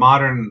in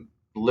modern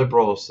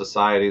liberal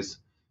societies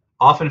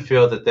often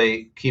feel that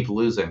they keep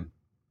losing.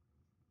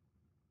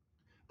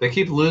 They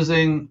keep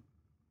losing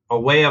a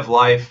way of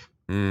life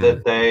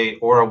that they,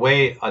 or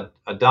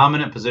a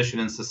dominant position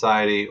in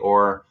society,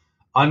 or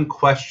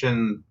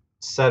unquestioned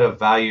set of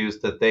values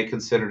that they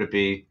consider to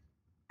be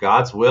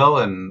God's will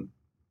and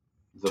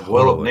the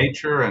will of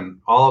nature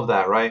and all of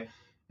that, right?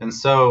 And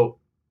so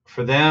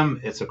for them,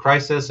 it's a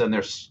crisis, and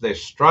they're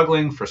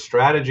struggling for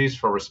strategies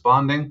for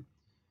responding.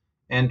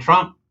 And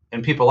Trump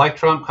and people like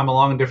Trump come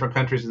along in different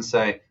countries and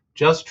say,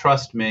 just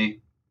trust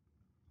me,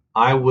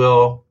 I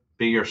will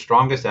be your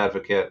strongest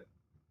advocate.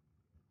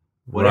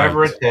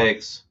 Whatever it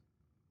takes,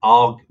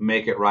 I'll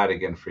make it right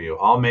again for you.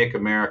 I'll make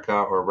America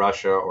or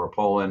Russia or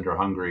Poland or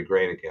Hungary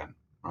great again.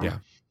 Right?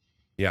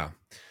 Yeah.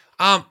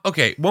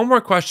 Okay, one more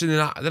question, then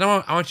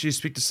I want you to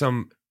speak to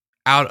some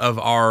out of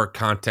our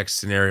context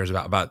scenarios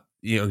about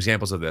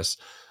examples of this.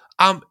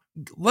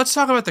 Let's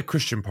talk about the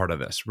Christian part of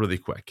this really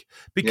quick,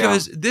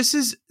 because this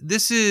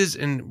is,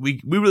 and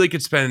we really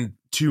could spend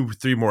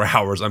 2-3 more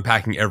hours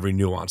unpacking every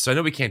nuance. So I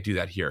know we can't do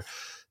that here.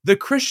 The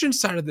Christian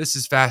side of this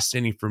is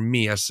fascinating for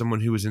me as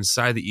someone who was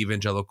inside the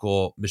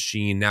evangelical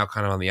machine, now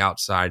kind of on the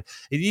outside.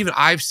 And even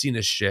I've seen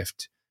a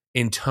shift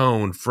in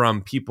tone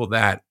from people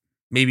that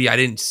maybe I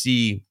didn't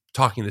see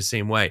talking the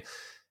same way.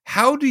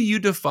 How do you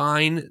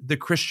define the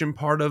Christian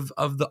part of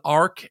the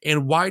arc,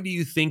 and why do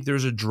you think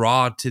there's a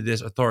draw to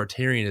this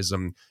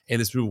authoritarianism and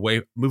this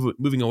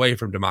moving away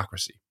from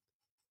democracy?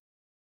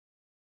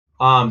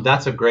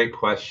 That's a great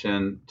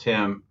question,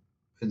 Tim.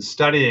 In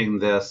studying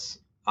this,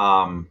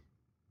 one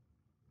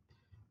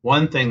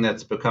thing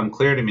that's become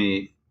clear to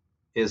me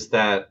is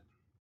that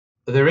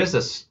there is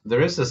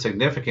a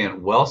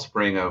significant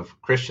wellspring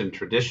of Christian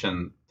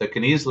tradition that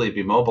can easily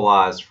be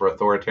mobilized for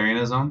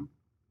authoritarianism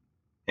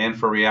and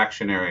for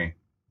reactionary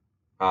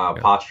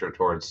posture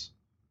towards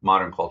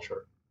modern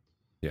culture.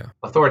 Yeah,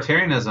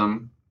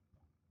 authoritarianism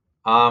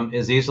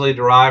is easily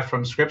derived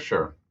from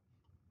Scripture.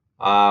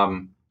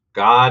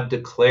 God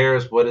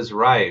declares what is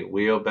right;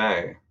 we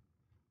obey.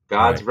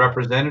 God's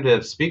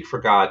representatives speak for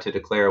God to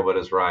declare what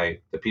is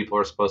right. The people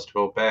are supposed to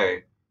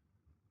obey.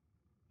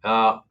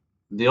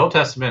 The Old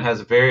Testament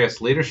has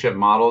various leadership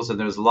models, and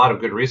there's a lot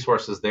of good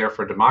resources there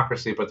for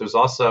democracy, but there's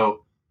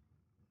also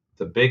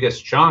the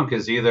biggest chunk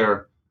is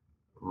either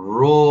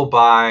rule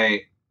by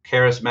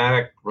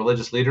charismatic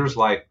religious leaders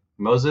like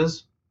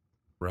Moses,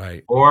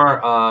 right, or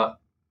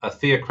a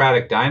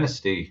theocratic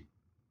dynasty,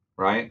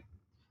 right?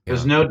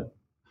 Yeah.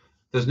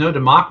 There's no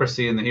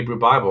democracy in the Hebrew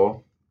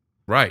Bible.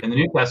 Right. In the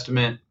New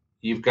Testament,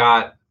 you've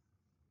got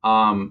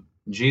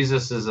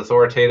Jesus'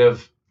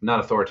 not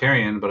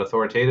authoritarian, but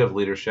authoritative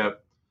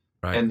leadership.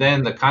 Right. And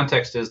then the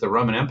context is the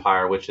Roman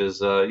Empire, which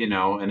is,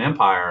 an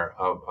empire,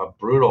 a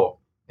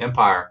brutal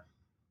empire.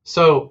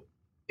 So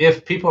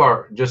if people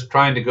are just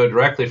trying to go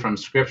directly from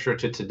Scripture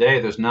to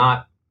today, it's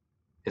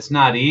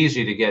not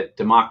easy to get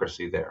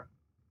democracy there.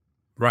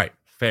 Right.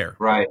 Fair.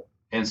 Right.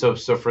 And so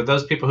for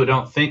those people who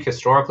don't think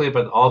historically,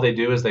 but all they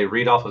do is they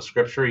read off of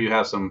Scripture, you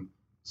have some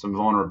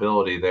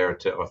vulnerability there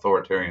to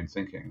authoritarian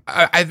thinking.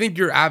 I think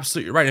you're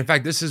absolutely right. In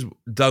fact, this is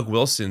Doug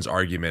Wilson's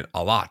argument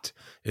a lot,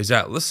 is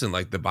that, listen,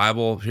 like the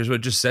Bible, here's what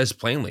it just says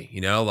plainly,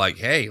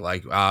 hey,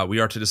 we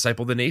are to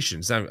disciple the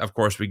nations. Now, of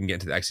course, we can get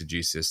into the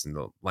exegesis and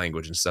the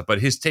language and stuff,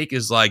 but his take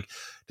is like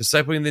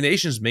discipling the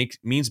nations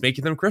means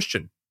making them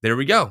Christian. There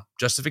we go.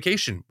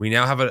 Justification. We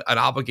now have an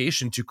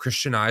obligation to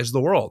Christianize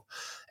the world.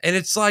 And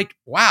it's like,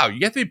 wow, you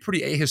have to be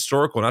pretty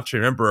ahistorical not to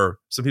remember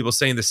some people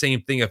saying the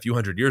same thing a few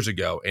hundred years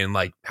ago and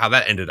like how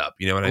that ended up.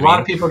 You know what I mean? A lot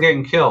of people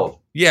getting killed.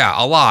 Yeah,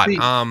 a lot. See,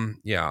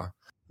 yeah.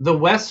 The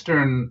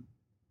Western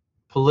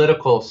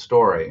political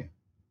story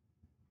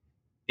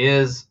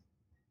is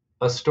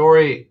a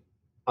story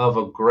of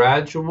a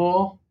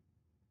gradual,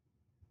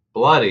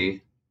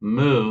 bloody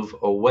move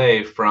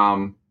away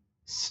from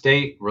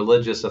state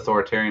religious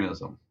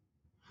authoritarianism.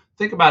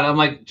 Think about it. I'm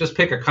like, just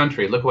pick a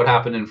country. Look what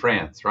happened in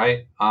France,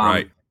 right?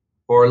 Right.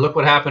 Or look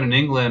what happened in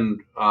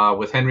England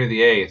with Henry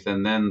VIII,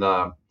 and then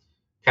the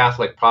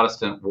Catholic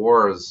Protestant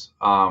wars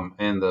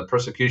and the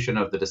persecution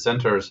of the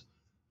dissenters.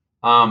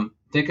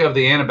 Think of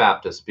the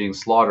Anabaptists being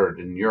slaughtered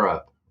in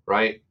Europe,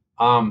 right?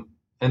 And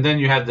then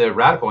you had the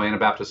radical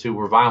Anabaptists who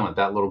were violent,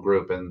 that little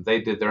group, and they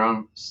did their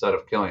own set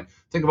of killing.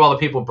 Think of all the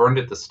people burned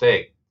at the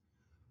stake.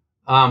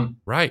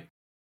 Right.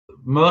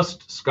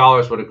 Most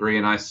scholars would agree,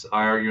 and I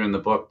argue in the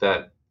book,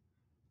 that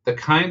the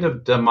kind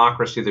of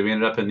democracy that we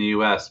ended up in the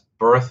U.S.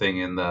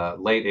 birthing in the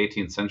late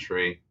 18th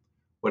century,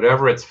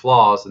 whatever its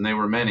flaws, and they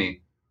were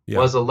many,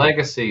 was a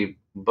legacy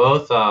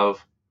both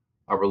of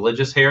a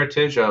religious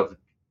heritage of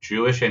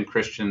Jewish and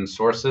Christian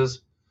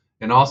sources,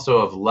 and also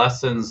of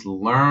lessons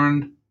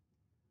learned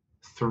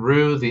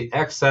through the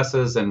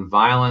excesses and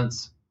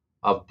violence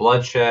of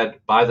bloodshed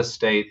by the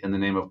state in the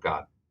name of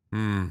God.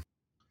 Mm.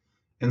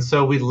 And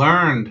so we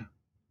learned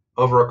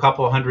over a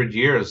couple of hundred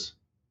years,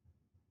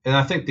 and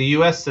I think the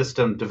U.S.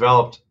 system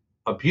developed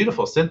a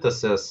beautiful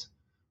synthesis.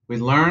 We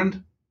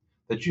learned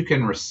that you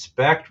can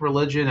respect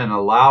religion and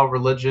allow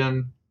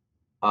religion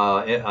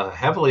a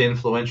heavily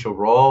influential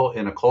role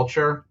in a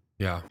culture,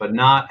 Yeah. but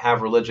not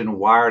have religion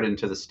wired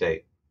into the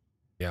state.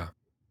 Yeah.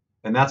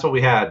 And that's what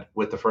we had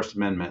with the First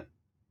Amendment.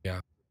 Yeah.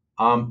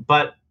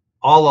 But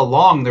all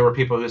along, there were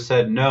people who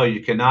said, no,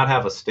 you cannot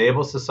have a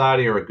stable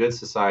society or a good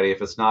society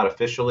if it's not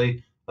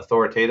officially,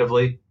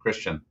 authoritatively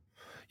Christian.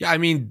 Yeah, I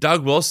mean,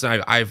 Doug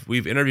Wilson,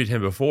 we've interviewed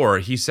him before.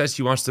 He says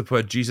he wants to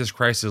put Jesus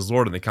Christ as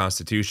Lord in the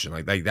Constitution.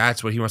 Like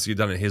that's what he wants to get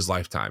done in his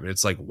lifetime. And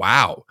it's like,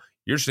 wow,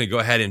 you're just going to go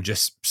ahead and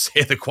just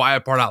say the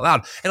quiet part out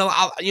loud. And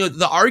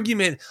the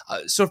argument.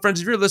 So, friends,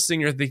 if you're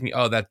listening, you're thinking,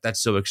 oh,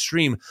 that's so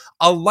extreme.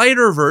 A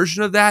lighter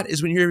version of that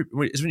is when you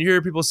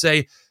hear people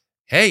say,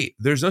 hey,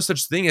 there's no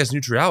such thing as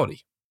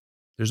neutrality.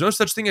 There's no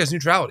such thing as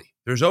neutrality.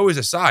 There's always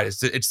a side. It's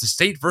the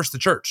state versus the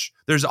church.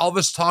 There's all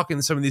this talk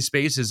in some of these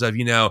spaces of,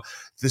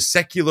 the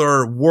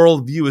secular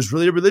worldview is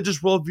really a religious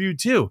worldview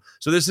too.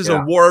 So this is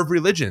a war of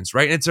religions,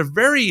 right? And it's a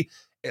very,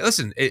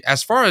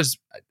 as far as,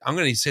 I'm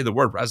going to say the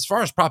word, as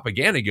far as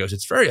propaganda goes,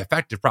 it's very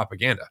effective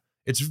propaganda.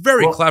 It's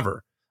very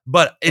clever,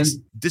 but it's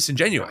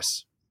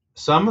disingenuous.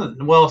 Some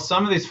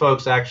of these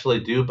folks actually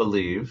do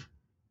believe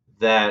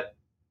that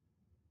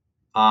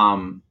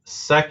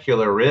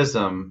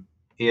secularism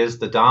is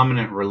the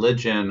dominant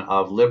religion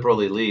of liberal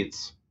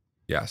elites.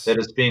 Yes. That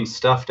is being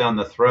stuffed down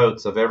the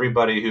throats of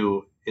everybody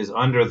who is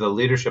under the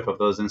leadership of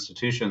those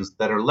institutions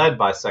that are led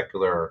by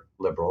secular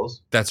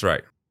liberals. That's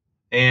right.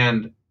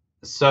 And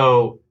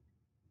so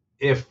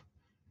and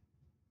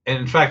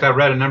in fact, I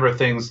read a number of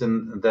things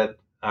that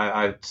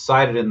I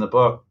cited in the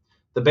book.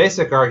 The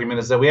basic argument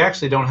is that we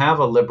actually don't have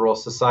a liberal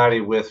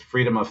society with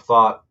freedom of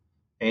thought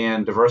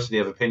and diversity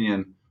of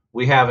opinion.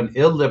 We have an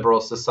illiberal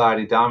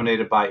society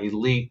dominated by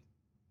elite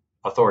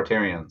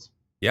authoritarians.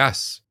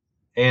 Yes.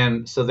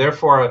 And so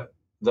therefore,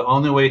 the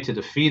only way to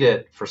defeat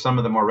it for some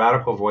of the more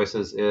radical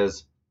voices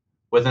is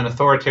with an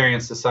authoritarian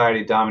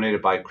society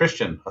dominated by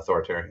Christian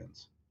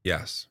authoritarians.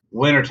 Yes.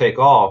 Winner take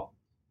all.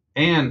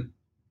 And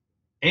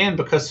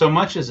because so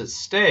much is at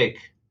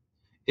stake,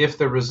 if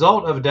the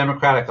result of a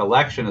democratic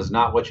election is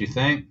not what you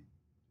think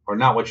or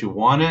not what you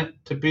want it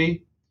to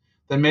be,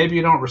 then maybe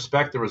you don't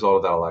respect the result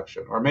of that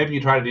election. Or maybe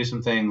you try to do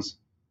some things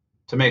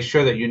to make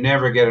sure that you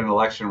never get an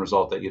election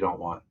result that you don't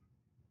want.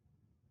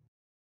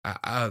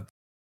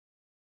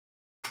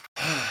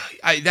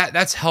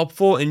 That's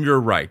helpful, and you're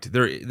right.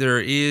 There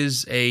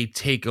is a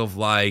take of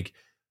like,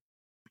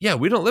 yeah,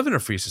 we don't live in a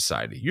free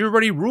society. You're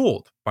already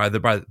ruled by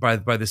this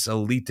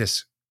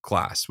elitist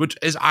class, which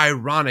is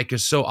ironic,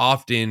 because so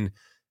often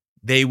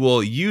they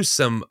will use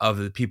some of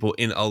the people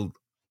in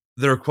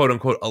their quote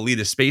unquote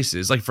elitist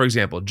spaces. Like, for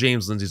example,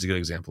 James Lindsay is a good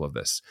example of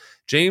this.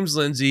 James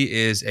Lindsay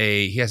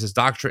he has his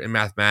doctorate in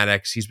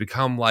mathematics. He's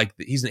become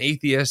he's an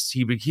atheist.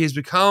 He has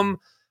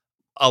become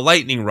a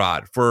lightning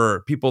rod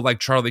for people like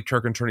Charlie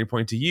Kirk and Turning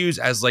Point to use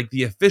as like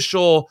the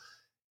official.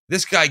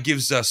 This guy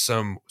gives us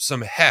some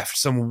heft,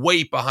 some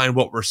weight behind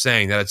what we're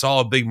saying, that it's all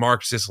a big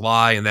Marxist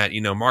lie and that,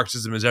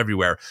 Marxism is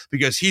everywhere,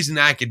 because he's an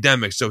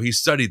academic. So he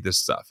studied this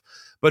stuff.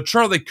 But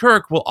Charlie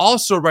Kirk will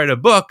also write a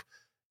book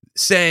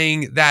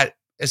saying that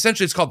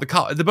essentially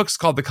the book's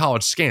called The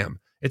College Scam.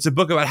 It's a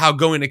book about how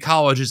going to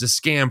college is a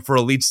scam for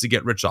elites to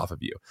get rich off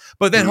of you.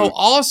 But then he'll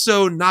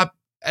also not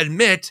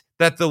admit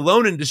that the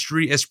loan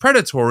industry is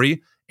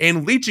predatory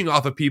and leeching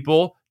off of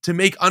people to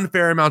make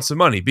unfair amounts of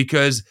money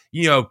because,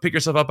 pick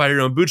yourself up by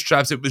your own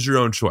bootstraps. It was your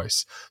own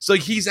choice. So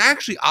he's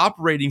actually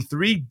operating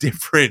three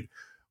different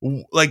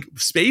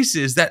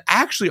spaces that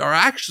are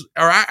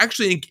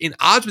in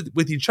odds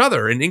with each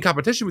other and in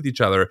competition with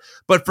each other.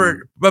 But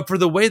for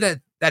the way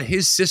that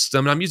his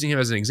system, and I'm using him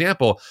as an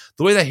example,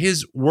 the way that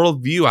his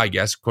worldview, I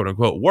guess, quote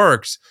unquote,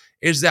 works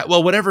is that,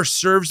 whatever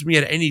serves me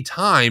at any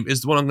time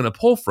is the one I'm going to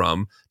pull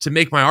from to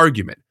make my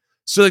argument.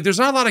 So there's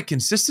not a lot of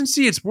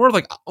consistency. It's more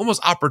like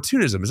almost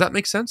opportunism. Does that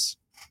make sense?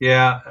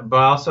 Yeah, but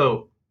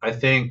also I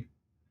think,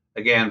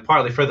 again,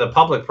 partly for the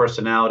public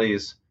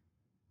personalities,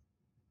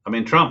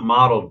 Trump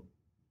modeled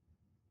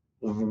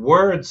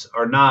words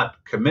are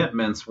not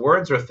commitments.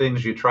 Words are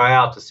things you try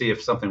out to see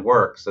if something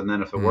works. And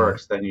then if it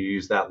works, then you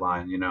use that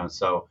line,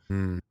 So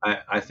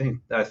I think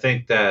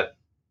that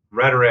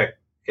rhetoric,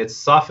 it's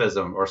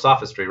sophism or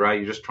sophistry, right?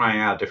 You're just trying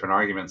out different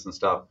arguments and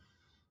stuff.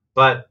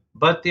 But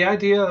the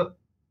idea,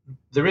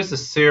 there is a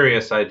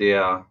serious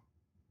idea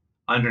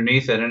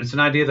underneath it. And it's an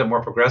idea that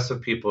more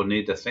progressive people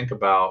need to think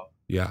about.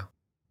 Yeah.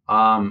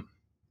 That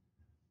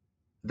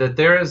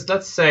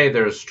let's say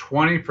there's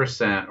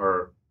 20%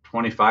 or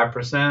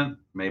 25%,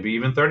 maybe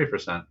even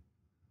 30%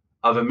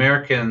 of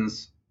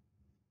Americans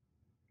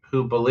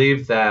who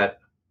believe that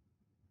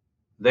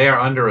they are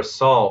under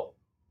assault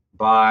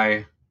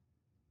by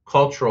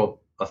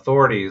cultural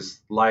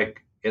authorities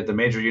like at the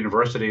major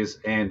universities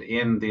and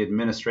in the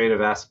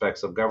administrative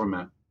aspects of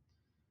government.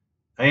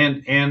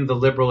 and the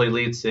liberal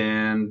elites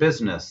in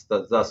business,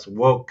 thus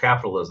woke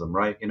capitalism,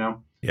 right?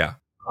 Yeah.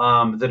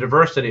 The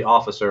diversity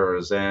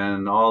officers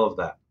and all of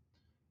that,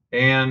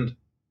 and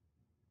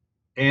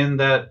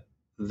that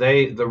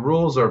the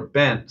rules are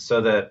bent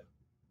so that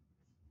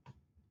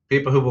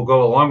people who will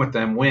go along with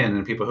them win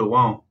and people who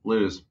won't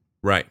lose.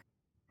 Right.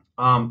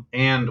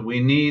 And we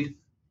need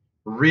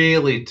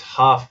really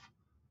tough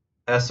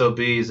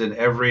SOBs in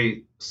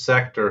every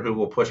sector who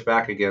will push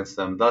back against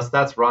them. Thus,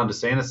 that's Ron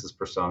DeSantis'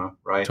 persona,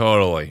 right?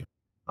 Totally.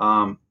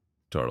 Um,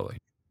 Totally.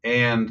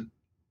 But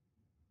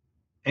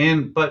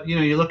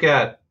you look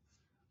at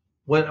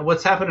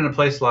what's happened in a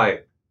place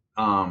like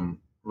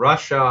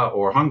Russia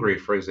or Hungary,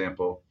 for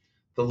example.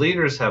 The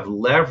leaders have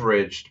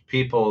leveraged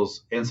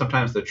people's and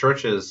sometimes the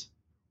churches'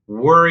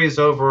 worries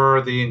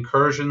over the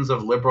incursions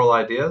of liberal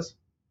ideas.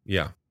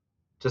 Yeah.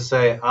 To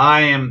say,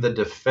 I am the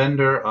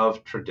defender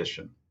of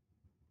tradition.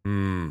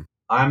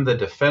 I'm the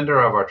defender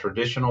of our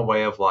traditional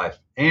way of life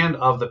and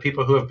of the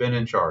people who have been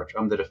in charge.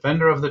 I'm the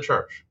defender of the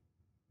church.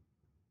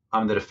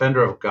 I'm the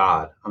defender of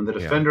God. I'm the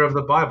defender of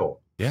the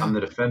Bible. Yeah. I'm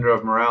the defender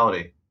of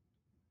morality.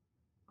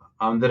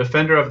 I'm the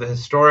defender of the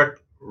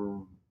historic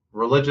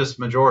religious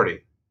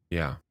majority.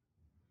 Yeah.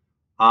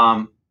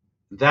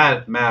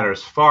 That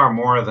matters far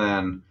more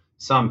than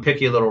some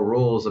picky little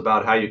rules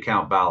about how you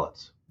count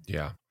ballots.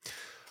 Yeah.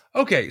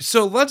 Okay,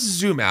 so let's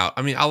zoom out.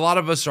 I mean, a lot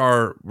of us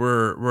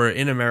we're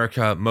in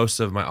America. Most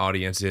of my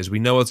audience is. We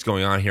know what's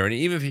going on here, and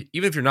even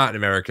if you're not in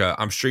America,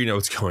 I'm sure you know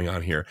what's going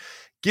on here.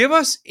 Give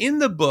us in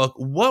the book,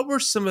 what were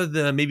some of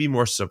the maybe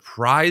more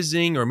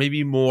surprising or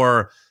maybe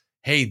more,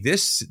 hey,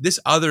 this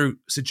other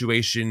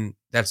situation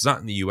that's not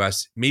in the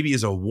U.S. maybe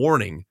is a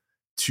warning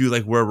to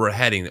like where we're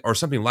heading or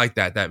something like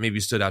that maybe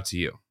stood out to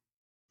you?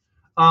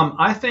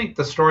 I think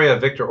the story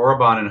of Viktor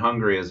Orban in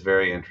Hungary is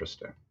very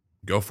interesting.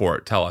 Go for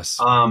it. Tell us.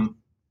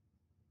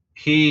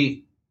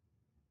 His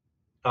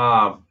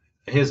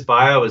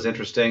bio is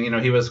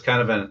interesting. He was kind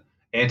of an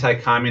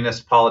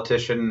anti-communist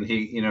politician.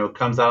 He,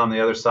 comes out on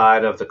the other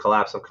side of the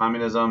collapse of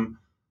communism.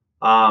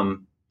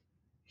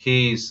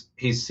 He's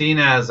seen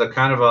as a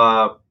kind of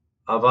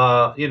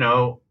a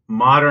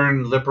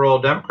modern liberal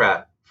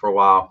Democrat for a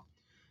while.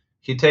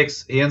 He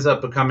ends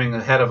up becoming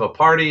the head of a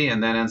party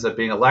and then ends up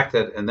being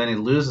elected, and then he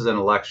loses an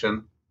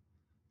election.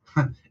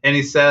 And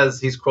he says,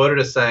 he's quoted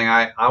as saying,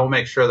 I will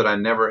make sure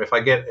that if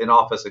I get in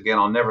office again,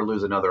 I'll never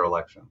lose another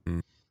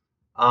election.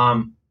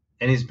 And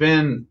he's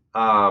been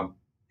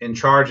in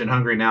charge in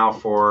Hungary now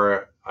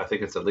for, I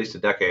think it's at least a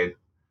decade.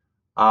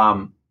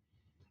 And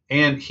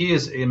he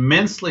is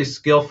immensely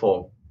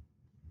skillful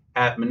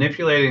at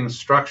manipulating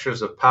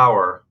structures of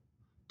power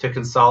to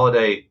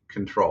consolidate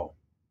control.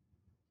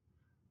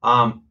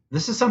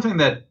 This is something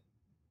that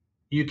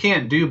you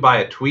can't do by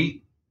a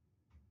tweet.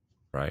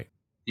 Right.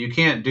 You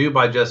can't do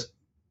by just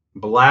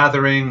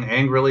blathering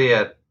angrily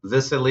at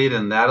this elite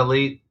and that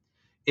elite.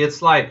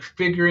 It's like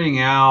figuring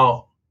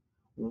out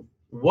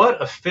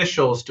what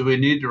officials do we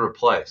need to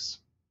replace?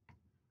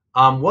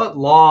 What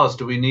laws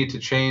do we need to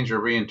change or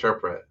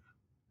reinterpret?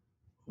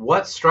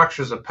 What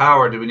structures of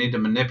power do we need to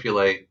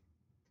manipulate?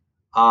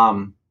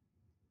 I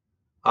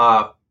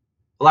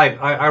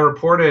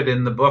reported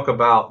in the book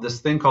about this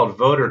thing called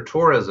voter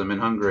tourism in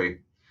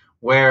Hungary,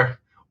 where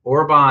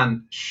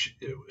Orban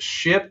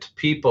shipped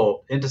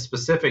people into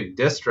specific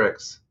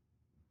districts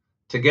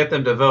to get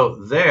them to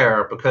vote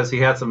there because he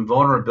had some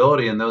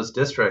vulnerability in those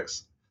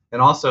districts,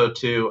 and also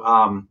to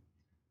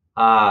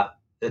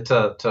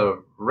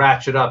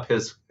ratchet up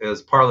his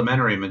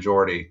parliamentary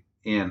majority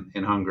in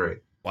Hungary.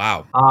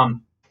 Wow.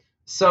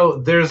 So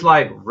there's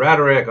like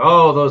rhetoric,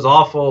 oh, those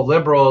awful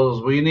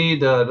liberals, we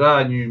need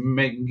and you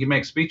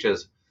make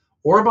speeches.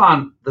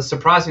 Orban, the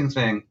surprising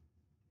thing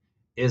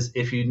is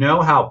if you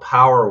know how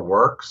power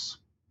works,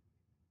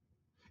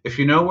 if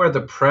you know where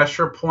the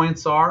pressure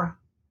points are,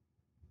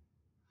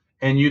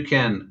 and you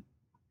can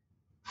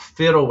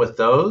fiddle with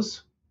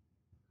those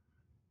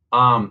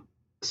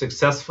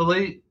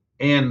successfully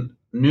and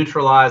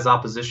neutralize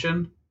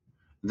opposition,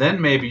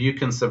 then maybe you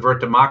can subvert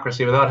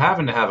democracy without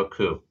having to have a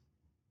coup.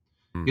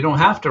 You don't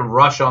have to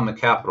rush on the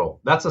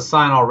Capitol. That's a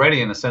sign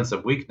already in a sense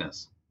of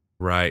weakness.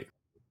 Right.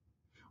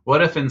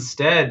 What if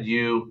instead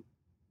you,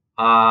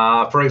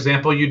 for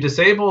example, you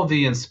disable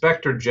the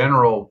inspector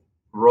general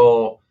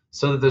role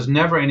so that there's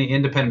never any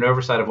independent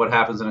oversight of what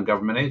happens in a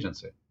government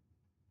agency?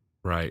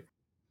 Right.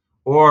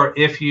 Or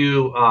if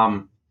you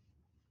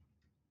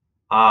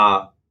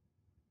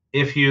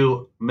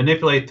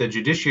manipulate the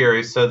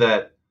judiciary so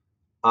that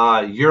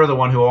you're the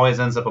one who always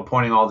ends up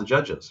appointing all the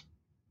judges.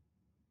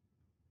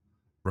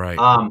 Right.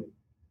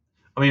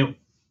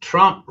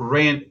 Trump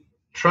ran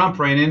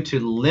into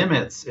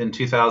limits in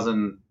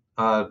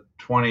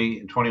 2020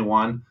 and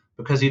 21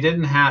 because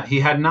he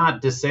had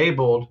not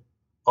disabled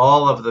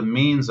all of the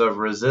means of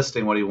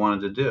resisting what he wanted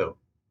to do.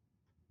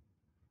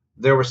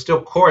 There were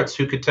still courts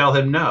who could tell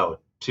him no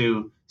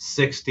to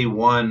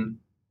 61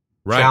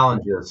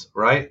 challenges,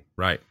 right?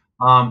 Right.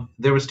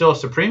 There was still a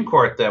Supreme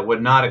Court that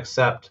would not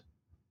accept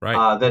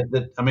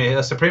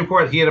a Supreme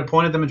Court he had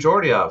appointed the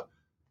majority of,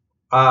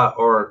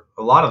 or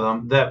a lot of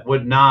them, that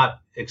would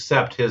not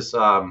accept his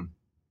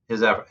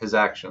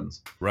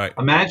actions. Right.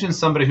 Imagine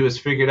somebody who has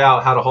figured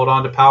out how to hold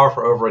on to power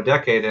for over a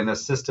decade and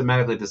has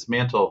systematically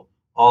dismantled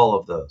all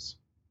of those.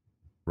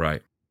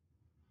 Right.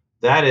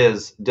 That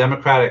is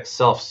democratic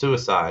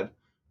self-suicide,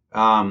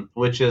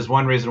 which is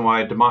one reason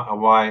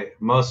why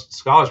most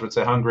scholars would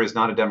say Hungary is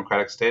not a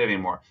democratic state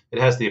anymore. It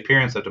has the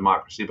appearance of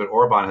democracy, but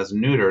Orban has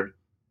neutered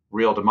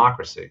real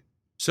democracy.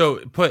 So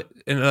put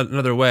in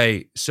another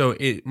way, so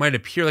it might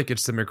appear like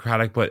it's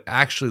democratic, but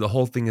actually the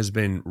whole thing has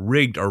been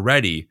rigged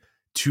already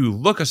to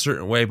look a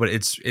certain way, but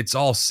it's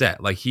all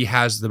set. Like he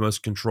has the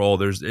most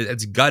control.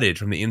 It's gutted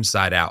from the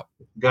inside out.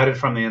 Gutted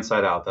from the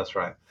inside out. That's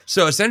right.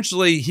 So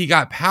essentially he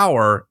got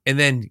power and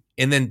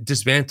then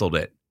dismantled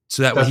it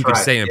so that way he could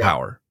stay in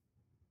power.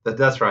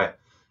 That's right.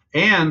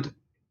 And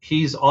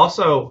he's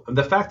also,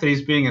 the fact that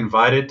he's being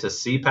invited to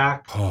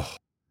CPAC,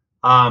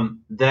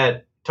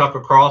 that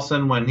Tucker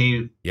Carlson, when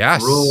he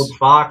ruled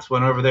Fox,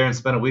 went over there and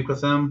spent a week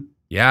with him.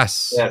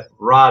 Yes. That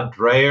Rod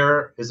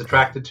Dreher is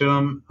attracted to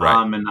him,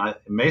 right. And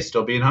it may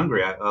still be in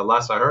Hungary,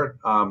 last I heard.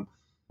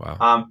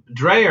 Wow.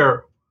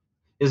 Dreher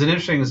is an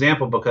interesting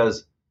example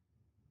because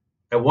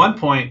at one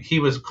point he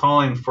was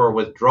calling for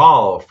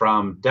withdrawal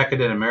from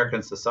decadent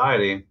American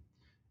society,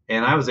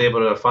 and I was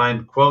able to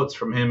find quotes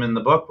from him in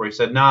the book where he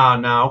said,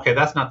 no, okay,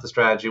 that's not the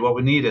strategy. What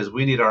we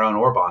need our own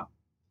Orban.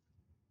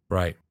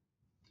 Right.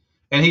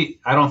 And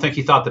I don't think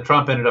he thought that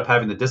Trump ended up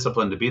having the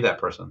discipline to be that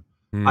person.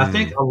 I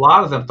think a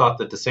lot of them thought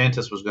that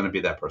DeSantis was going to be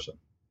that person.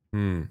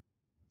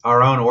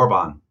 Our own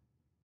Orban.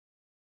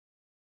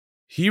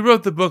 He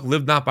wrote the book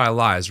Live Not by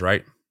Lies,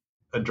 right?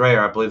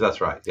 Dreher, I believe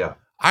that's right. Yeah.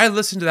 I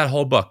listened to that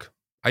whole book.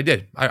 I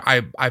did.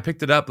 I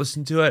picked it up,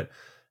 listened to it.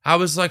 I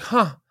was like,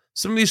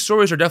 some of these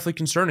stories are definitely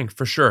concerning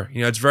for sure.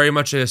 It's very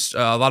much a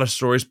lot of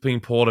stories being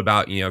pulled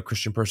about,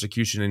 Christian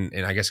persecution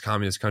in I guess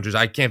communist countries.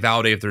 I can't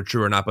validate if they're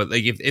true or not, but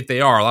like if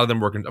they are, a lot of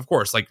them working, of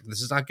course, like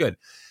this is not good.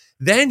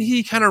 Then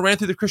he kind of ran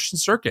through the Christian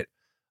circuit.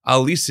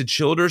 Lisa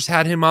Childers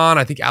had him on.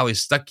 I think Ali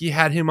Stuckey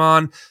had him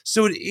on.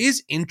 So it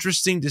is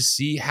interesting to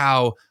see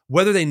how,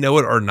 whether they know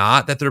it or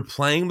not, that they're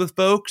playing with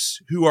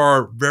folks who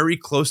are very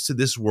close to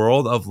this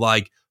world of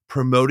like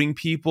promoting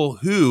people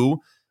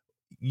who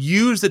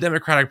use the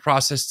democratic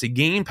process to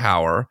gain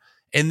power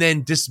and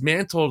then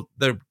dismantle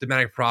the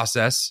democratic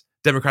process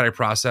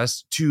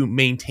to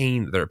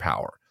maintain their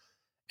power.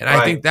 And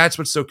I think that's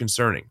what's so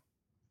concerning.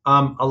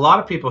 A lot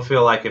of people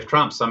feel like if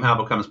Trump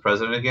somehow becomes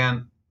president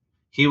again,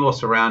 he will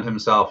surround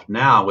himself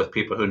now with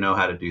people who know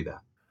how to do that.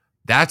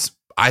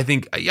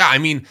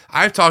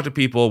 I've talked to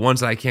people, ones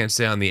that I can't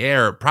say on the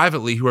air,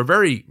 privately, who are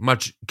very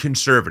much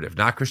conservative,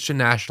 not Christian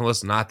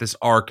nationalists, not this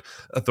arc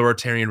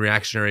authoritarian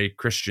reactionary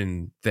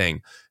Christian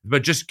thing,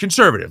 but just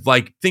conservative,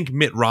 like think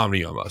Mitt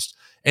Romney almost.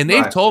 And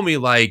they've told me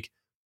like,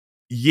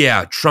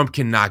 yeah, Trump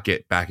cannot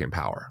get back in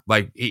power.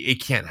 Like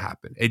it can't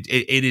happen.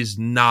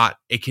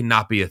 It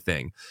cannot be a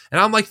thing.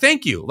 And I'm like,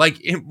 thank you. Like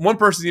one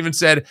person even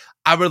said,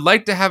 I would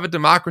like to have a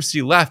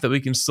democracy left that we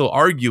can still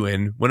argue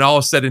in when all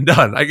is said and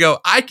done. I go,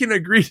 I can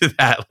agree to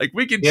that. Like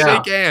we can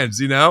shake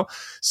hands,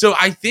 So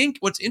I think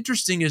what's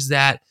interesting is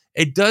that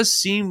it does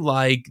seem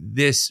like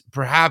this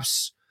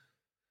perhaps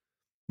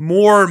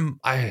more,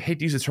 I hate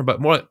to use the term, but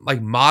more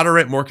like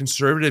moderate, more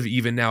conservative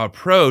even now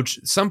approach.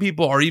 Some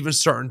people are even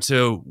starting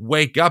to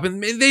wake up,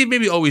 and they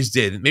maybe always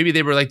did. Maybe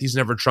they were like these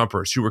never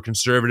Trumpers who were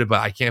conservative,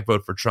 but I can't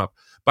vote for Trump.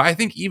 But I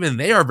think even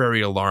they are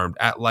very alarmed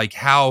at like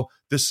how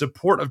the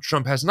support of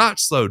Trump has not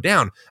slowed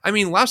down. I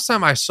mean, last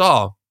time I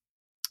saw,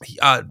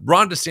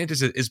 Ron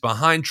DeSantis is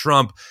behind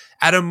Trump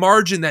at a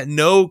margin that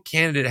no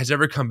candidate has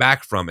ever come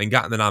back from and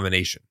gotten the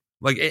nomination.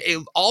 Like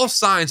all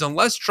signs,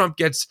 unless Trump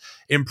gets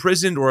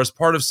imprisoned or as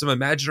part of some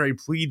imaginary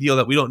plea deal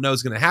that we don't know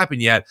is going to happen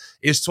yet,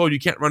 is told you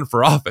can't run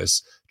for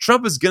office.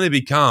 Trump is going to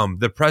become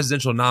the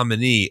presidential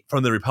nominee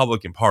from the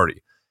Republican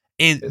Party.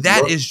 And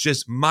is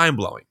just mind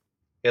blowing.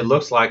 It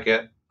looks like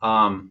it.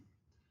 And,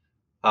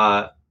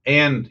 by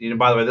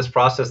the way, this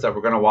process that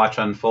we're going to watch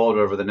unfold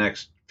over the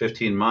next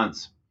 15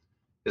 months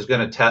is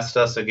going to test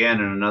us again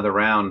in another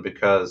round,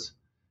 because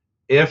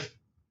if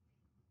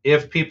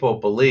people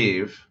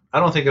believe, I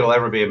don't think it'll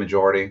ever be a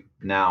majority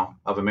now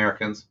of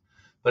Americans,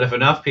 but if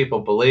enough people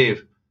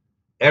believe,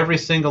 every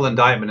single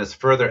indictment is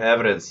further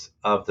evidence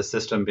of the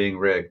system being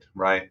rigged,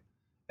 right?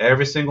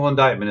 Every single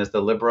indictment is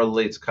the liberal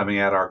elites coming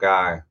at our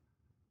guy.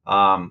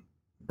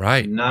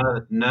 Right.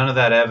 None of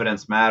that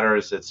evidence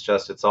matters. It's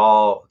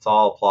all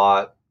a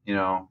plot,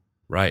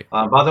 Right.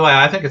 By the way,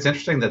 I think it's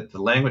interesting that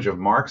the language of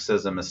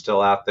Marxism is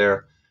still out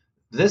there.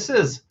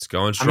 It's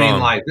going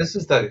strong. This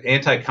is the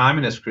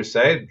anti-communist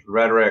crusade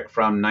rhetoric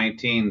from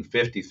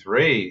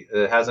 1953.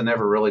 It hasn't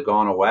ever really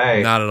gone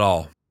away. Not at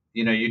all.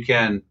 You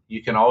can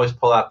always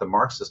pull out the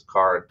Marxist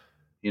card.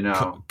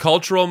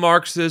 Cultural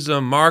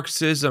Marxism.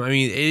 I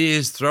mean, it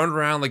is thrown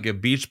around like a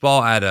beach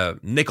ball at a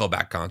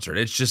Nickelback concert.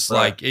 It's just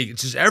like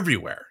it's just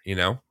everywhere.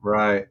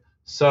 Right.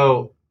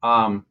 So,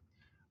 one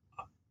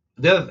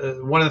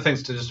of the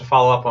things to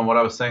follow up on what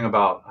I was saying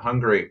about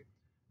Hungary,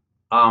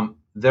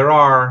 there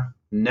are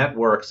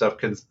networks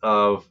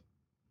of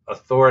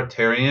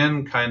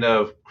authoritarian kind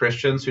of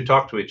Christians who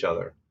talk to each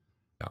other.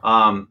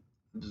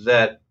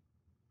 That,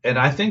 and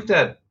I think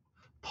that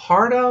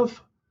part of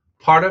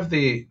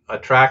the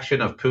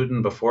attraction of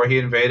Putin before he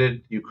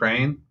invaded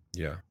Ukraine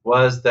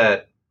was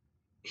that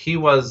he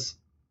was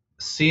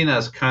seen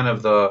as kind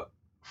of the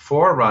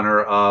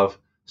forerunner of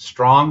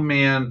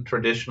strongman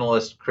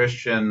traditionalist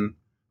Christian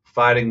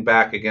fighting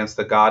back against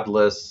the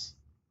godless,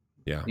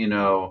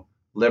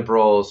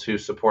 liberals who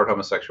support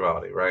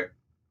homosexuality, right?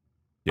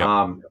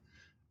 Yeah.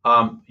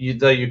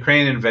 The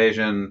Ukraine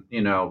invasion,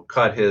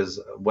 cut his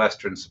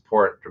Western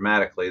support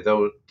dramatically,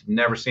 though it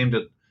never seemed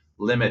to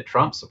limit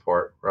Trump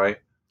support, right?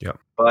 Yeah.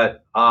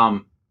 But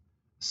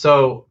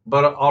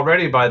but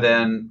already by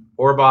then,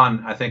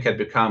 Orban, I think, had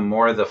become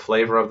more the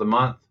flavor of the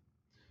month.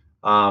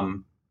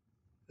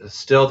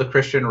 Still the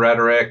Christian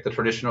rhetoric, the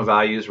traditional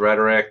values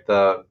rhetoric,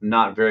 the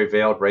not very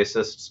veiled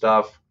racist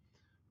stuff,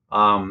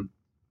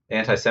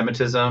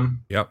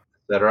 anti-Semitism,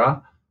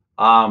 etc.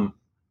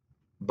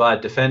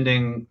 But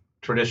defending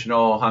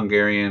traditional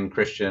Hungarian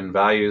Christian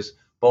values.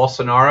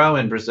 Bolsonaro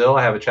in Brazil,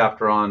 I have a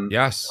chapter on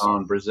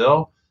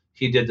Brazil.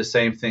 He did the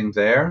same thing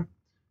there.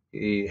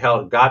 He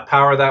held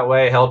power that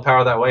way,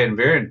 and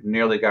very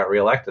nearly got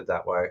reelected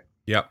that way.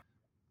 Yep.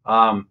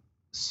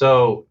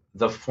 So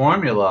the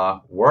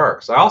formula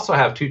works. I also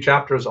have 2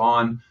 chapters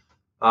on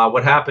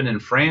what happened in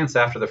France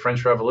after the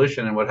French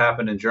Revolution and what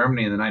happened in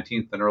Germany in the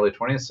 19th and early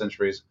 20th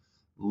centuries.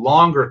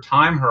 Longer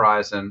time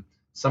horizon,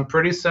 some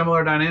pretty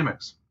similar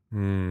dynamics.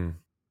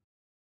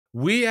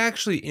 We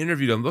actually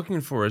interviewed, I'm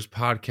looking for his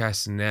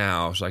podcast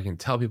now so I can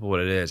tell people what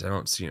it is. I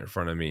don't see it in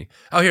front of me.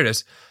 Oh, here it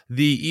is.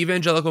 The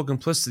Evangelical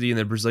Complicity in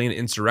the Brazilian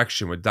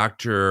Insurrection with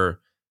Dr.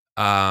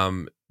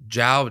 João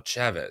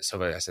Chaves.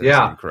 Hope I said his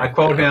name correctly. I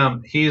quote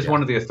him. He's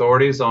one of the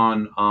authorities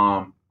on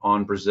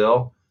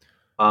Brazil.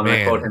 And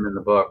I quote him in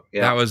the book.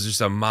 Yeah. That was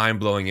just a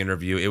mind-blowing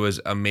interview. It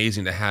was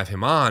amazing to have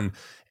him on.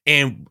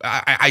 And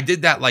I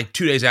did that like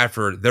 2 days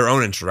after their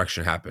own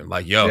insurrection happened.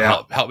 Like,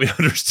 help me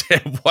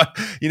understand what,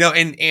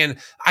 and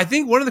I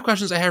think one of the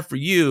questions I have for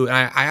you, and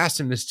I asked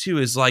him this too,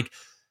 is like,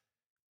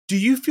 do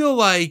you feel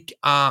like,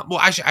 well,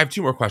 actually I have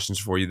 2 more questions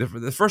for you.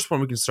 The first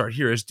one we can start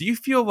here is, do you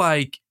feel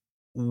like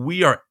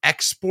we are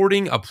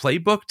exporting a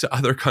playbook to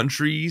other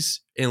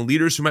countries and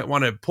leaders who might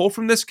want to pull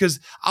from this? Because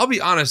I'll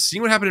be honest,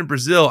 seeing what happened in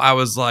Brazil, I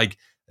was like,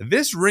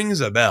 this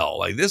rings a bell.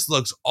 Like, this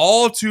looks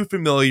all too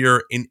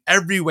familiar in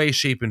every way,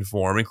 shape, and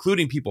form,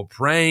 including people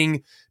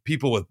praying,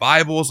 people with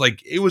Bibles.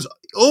 Like, it was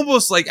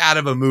almost like out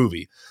of a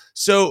movie.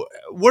 So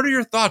what are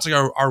your thoughts?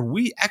 Like, are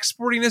we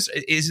exporting this?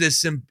 Is it a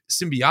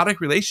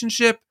symbiotic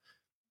relationship?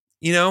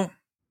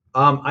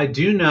 I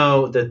do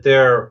know that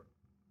there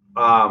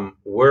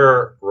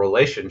were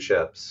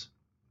relationships,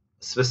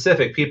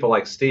 specific people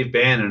like Steve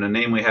Bannon, a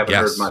name we haven't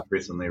heard much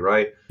recently,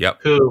 right? Yep.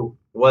 Who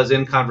was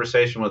in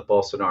conversation with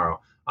Bolsonaro.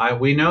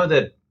 We know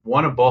that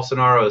one of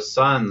Bolsonaro's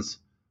sons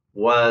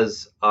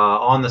was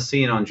on the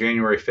scene on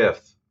January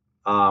 5th.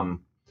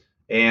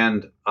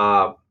 In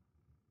the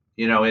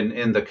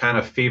kind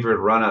of fevered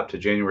run up to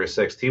January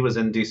 6th, he was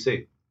in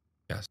D.C.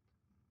 Yes.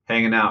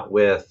 Hanging out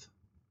with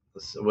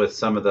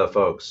some of the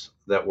folks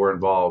that were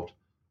involved.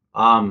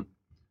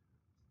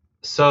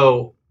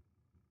 So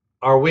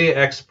are we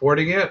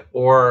exporting it,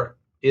 or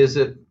is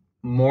it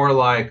more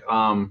like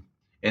an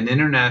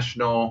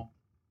international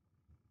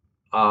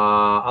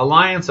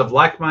alliance of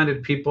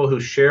like-minded people who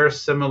share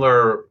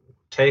similar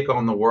take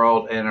on the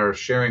world and are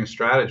sharing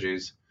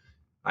strategies?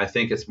 I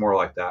think it's more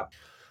like that.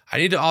 I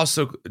need to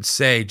also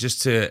say,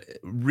 just to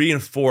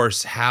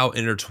reinforce how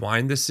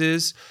intertwined this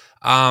is,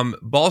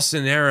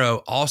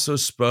 Bolsonaro also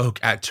spoke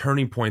at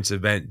Turning Point's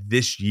event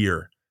this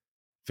year,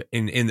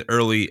 in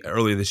early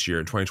this year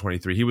in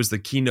 2023. He was the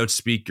keynote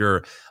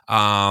speaker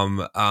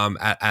at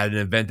an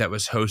event that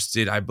was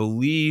hosted, I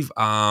believe,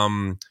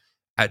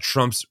 at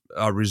Trump's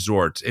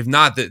resort. If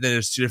not, then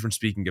there's 2 different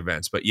speaking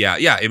events. But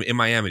in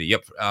Miami.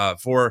 Yep,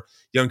 for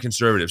young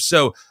conservatives.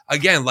 So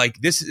again,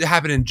 like, this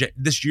happened in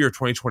this year,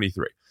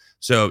 2023.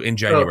 So in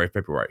January,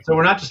 February. So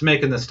we're not just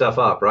making this stuff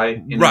up,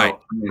 right? Right.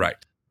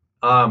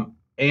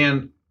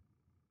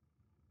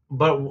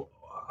 But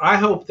I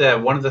hope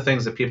that one of the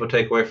things that people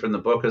take away from the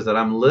book is that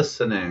I'm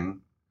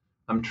listening.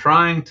 I'm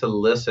trying to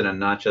listen and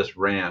not just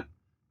rant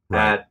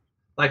at,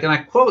 and I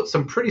quote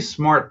some pretty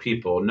smart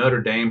people,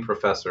 Notre Dame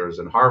professors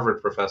and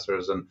Harvard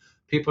professors, and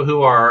people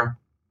who are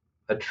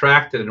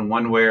attracted in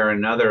one way or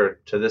another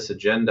to this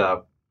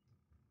agenda.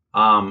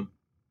 A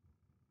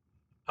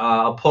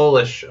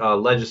Polish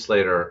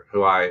legislator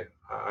who I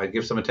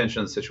give some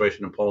attention to the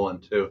situation in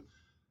Poland too.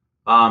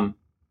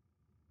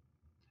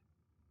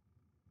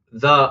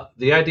 The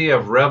idea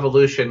of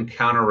revolution,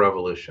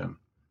 counter-revolution,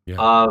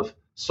 of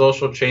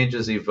social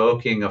changes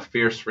evoking a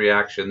fierce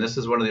reaction. This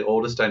is one of the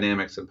oldest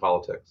dynamics in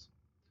politics.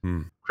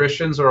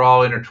 Christians are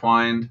all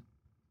intertwined,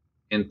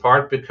 in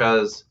part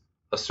because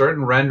a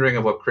certain rendering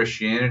of what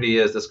Christianity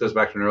is, this goes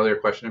back to an earlier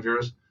question of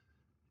yours,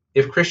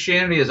 if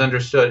Christianity is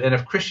understood, and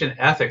if Christian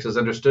ethics is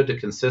understood to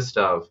consist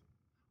of,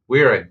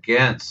 we are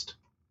against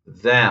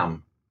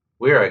them,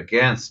 we are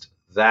against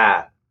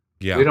that.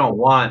 We don't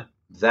want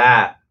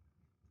that.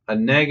 A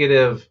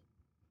negative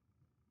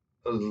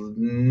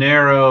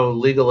narrow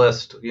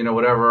legalist,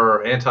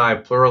 whatever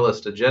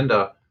anti-pluralist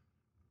agenda,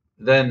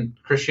 then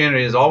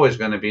Christianity is always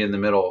going to be in the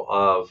middle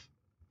of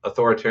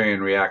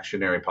authoritarian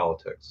reactionary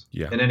politics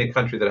in any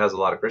country that has a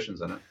lot of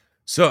Christians in it.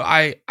 So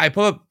I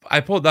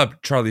pulled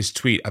up Charlie's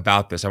tweet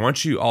about this. I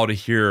want you all to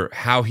hear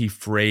how he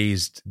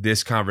phrased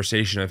this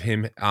conversation of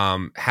him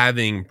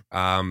having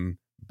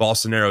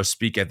Bolsonaro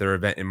speak at their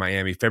event in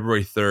Miami,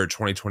 February 3rd,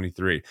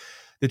 2023.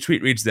 The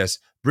tweet reads this: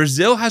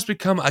 Brazil has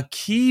become a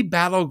key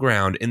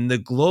battleground in the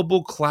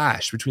global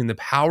clash between the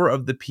power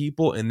of the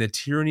people and the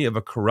tyranny of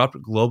a corrupt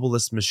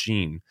globalist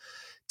machine.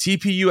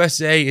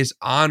 TPUSA is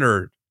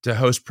honored to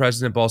host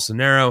President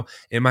Bolsonaro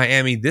in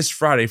Miami this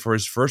Friday for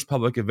his first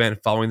public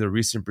event following the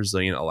recent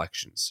Brazilian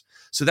elections.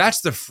 So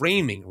that's the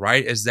framing,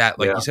 right? Is that,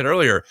 like you said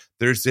earlier,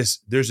 there's this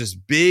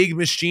big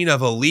machine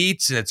of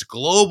elites, and it's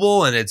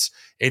global, and it's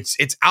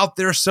out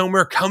there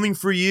somewhere coming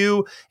for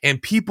you. And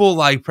people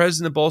like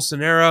President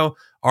Bolsonaro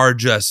are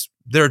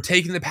they're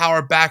taking the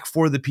power back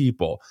for the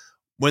people.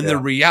 When the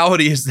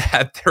reality is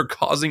that they're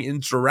causing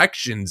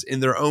insurrections in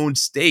their own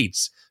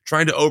states,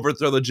 trying to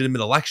overthrow legitimate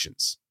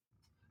elections.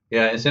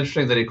 Yeah, it's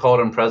interesting that he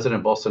called him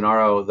President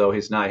Bolsonaro, though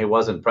he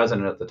wasn't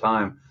president at the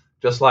time.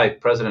 Just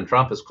like President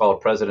Trump is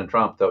called President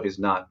Trump, though he's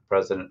not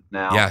president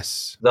now.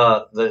 Yes.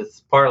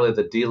 It's partly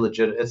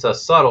it's a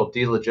subtle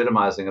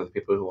delegitimizing of the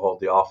people who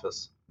hold the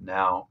office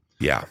now.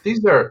 Yeah.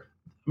 These are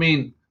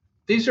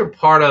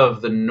part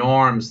of the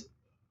norms.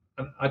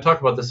 I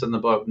talk about this in the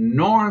book.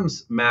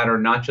 Norms matter,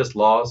 not just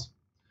laws.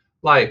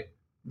 Like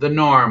the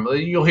norm,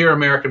 you'll hear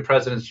American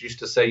presidents used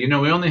to say,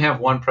 we only have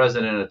one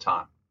president at a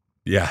time.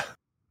 Yeah.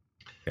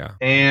 Yeah.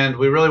 And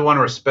we really want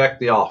to respect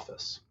the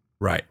office.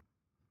 Right.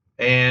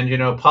 And,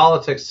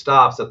 politics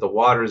stops at the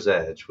water's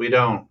edge. We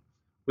don't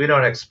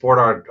export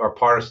our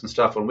partisan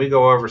stuff. When we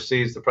go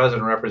overseas, the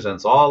president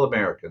represents all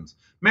Americans.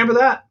 Remember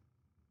that?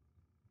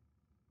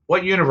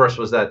 What universe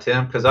was that,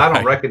 Tim? Because I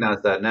don't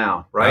recognize that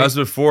now, right? That was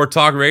before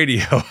talk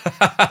radio.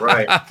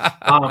 Right.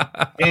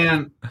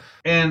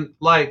 And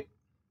like,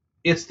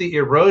 it's the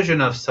erosion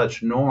of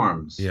such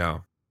norms. Yeah.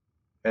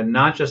 And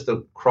not just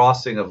the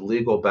crossing of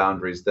legal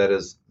boundaries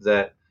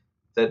that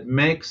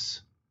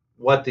makes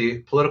what the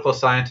political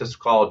scientists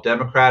call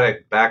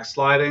democratic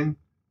backsliding.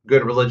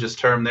 Good religious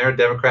term there,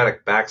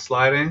 democratic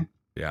backsliding.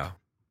 Yeah.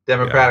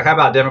 Democratic. How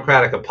about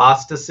democratic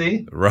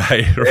apostasy?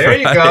 Right. There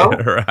you go.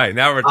 Right.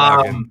 Now we're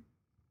talking.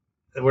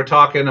 We're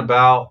talking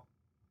about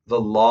the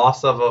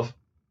loss of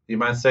you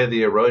might say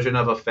the erosion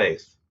of a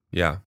faith.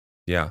 Yeah.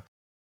 Yeah.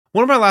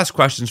 One of my last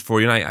questions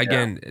for you, and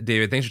again,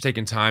 David, thanks for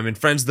taking time. And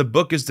friends, the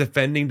book is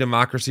Defending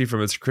Democracy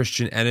from Its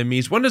Christian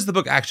Enemies. When does the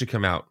book actually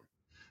come out?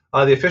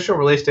 The official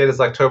release date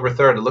is October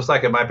 3rd. It looks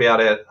like it might be out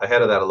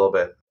ahead of that a little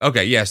bit.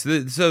 Okay, yes.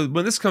 So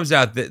when this comes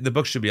out, the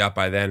book should be out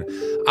by then.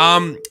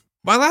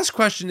 My last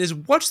question is,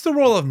 what's the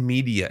role of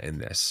media in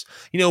this?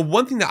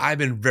 One thing that I've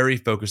been very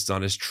focused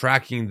on is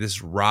tracking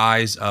this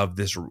rise of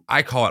this,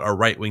 I call it a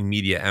right-wing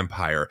media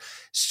empire,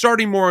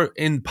 starting more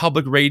in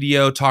public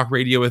radio, talk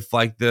radio with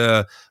like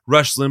the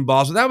Rush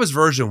Limbaugh. So that was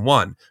version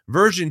 1.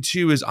 Version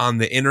 2 is on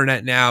the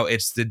internet now.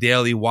 It's the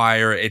Daily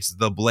Wire. It's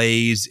the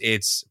Blaze.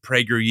 It's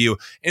PragerU.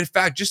 In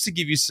fact, just to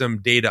give you some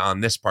data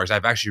on this part, 'cause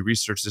I've actually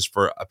researched this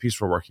for a piece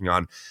we're working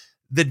on,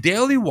 the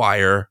Daily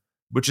Wire,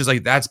 which is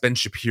that's Ben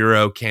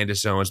Shapiro,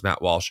 Candace Owens,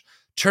 Matt Walsh.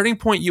 Turning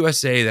Point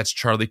USA, that's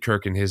Charlie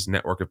Kirk and his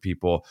network of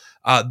people.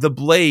 The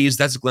Blaze,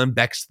 that's Glenn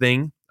Beck's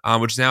thing,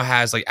 which now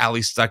has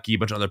Ali Stuckey, a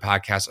bunch of other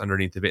podcasts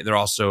underneath of it. And they're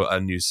also a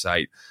news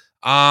site.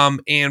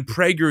 And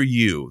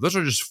PragerU, those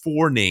are just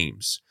 4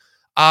 names.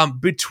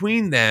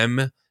 Between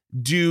them,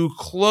 do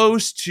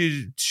close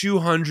to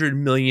 $200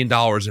 million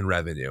in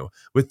revenue,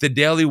 with the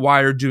Daily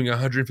Wire doing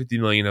 $150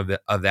 million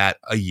of that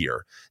a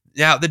year.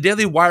 Now, the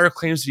Daily Wire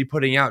claims to be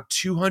putting out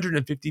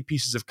 250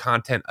 pieces of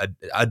content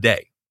a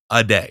day.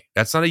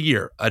 That's not a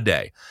year, a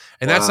day.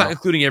 And that's not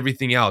including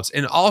everything else.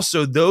 And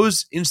also,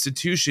 those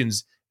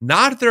institutions,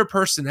 not their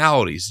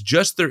personalities,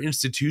 just their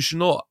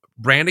institutional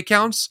brand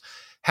accounts,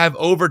 have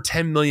over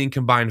 10 million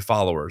combined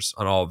followers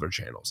on all of their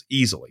channels,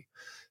 easily.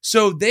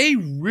 So they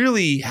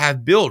really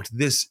have built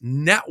this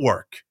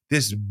network,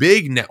 this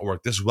big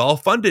network, this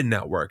well-funded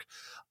network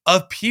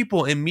of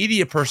people and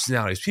media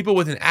personalities, people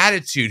with an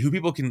attitude, who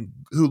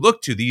look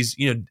to these,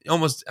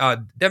 almost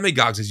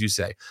demigods, as you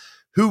say,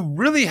 who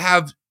really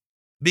have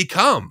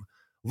become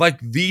like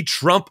the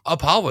Trump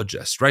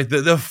apologist, right?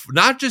 The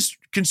not just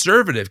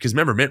conservative, because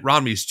remember, Mitt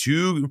Romney's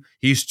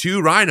he's too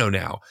rhino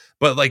now,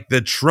 but like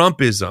the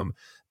Trumpism,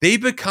 they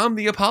become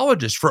the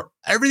apologist for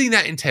everything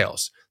that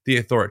entails: the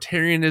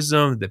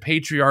authoritarianism, the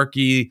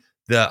patriarchy,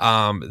 the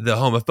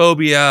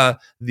homophobia,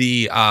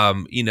 the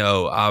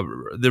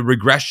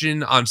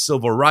regression on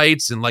civil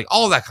rights, and like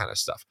all that kind of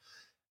stuff.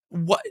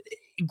 What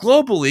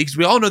globally, because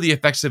we all know the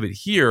effects of it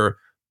here,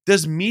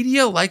 does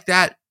media like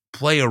that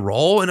play a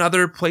role in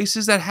other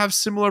places that have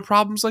similar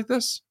problems like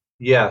this?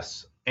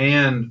 Yes,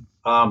 and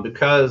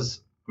because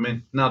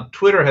now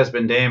Twitter has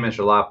been damaged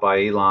a lot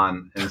by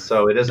Elon, and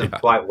so it isn't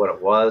quite what it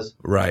was,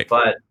 right?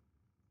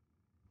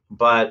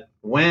 But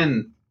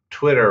when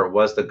Twitter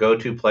was the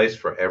go-to place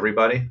for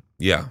everybody,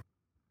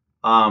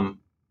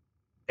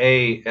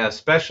 A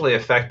especially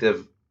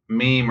effective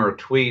meme or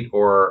tweet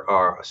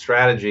or a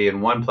strategy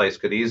in one place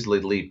could easily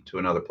leap to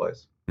another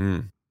place.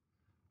 Mm.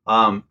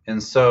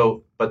 And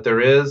so, but there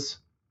is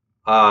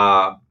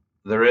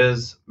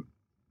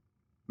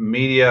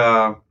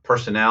media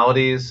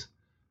personalities.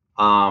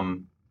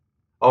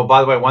 Oh,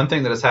 by the way, one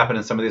thing that has happened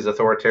in some of these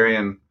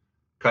authoritarian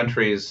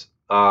countries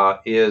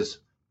is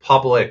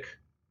public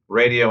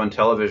radio and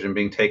television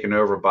being taken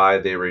over by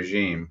the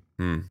regime,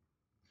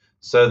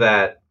 so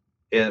that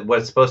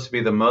what's supposed to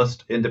be the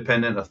most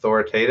independent,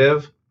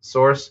 authoritative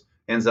source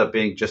ends up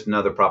being just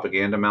another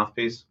propaganda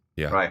mouthpiece.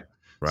 Yeah. Right.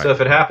 Right. So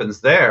if it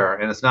happens there,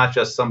 and it's not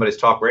just somebody's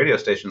talk radio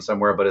station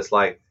somewhere, but it's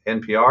like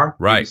NPR,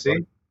 Right.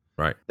 BBC,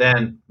 right.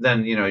 Then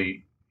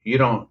you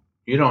don't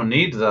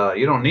need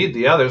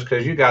the others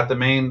because you got the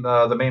main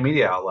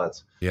media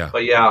outlets. Yeah.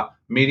 But yeah,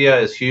 media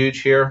is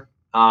huge here,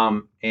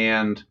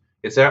 and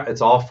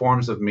it's all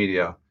forms of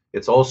media.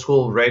 It's old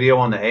school radio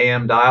on the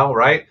AM dial,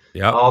 right?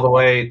 Yeah. All the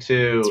way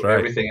to right.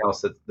 everything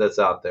else that's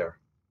out there,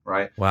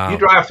 right? Wow. You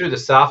drive through the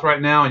South right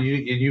now, and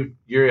you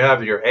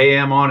have your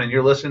AM on, and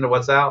you're listening to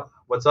what's up.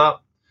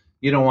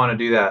 You don't want to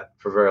do that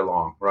for very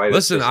long, right?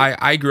 Listen,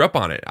 I grew up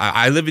on it.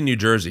 I live in New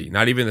Jersey,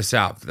 not even the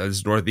South. That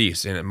is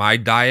Northeast. And my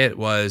diet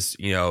was,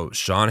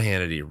 Sean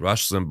Hannity,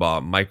 Rush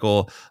Limbaugh,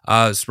 Michael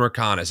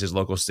Smirkanis, his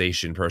local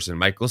station person,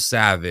 Michael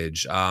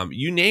Savage,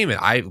 you name it.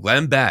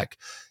 Glenn Beck.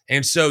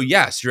 And so,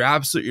 yes, you're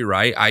absolutely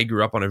right. I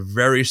grew up on a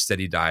very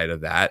steady diet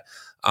of that.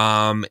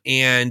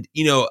 And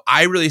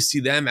I really see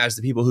them as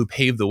the people who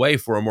paved the way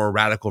for a more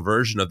radical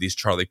version of these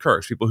Charlie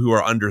Kirks, people who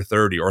are under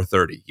 30 or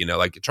 30,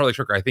 like Charlie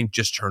Kirk, I think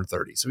just turned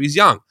 30. So he's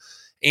young,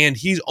 and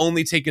he's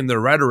only taken the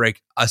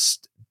rhetoric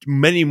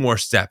many more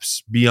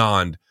steps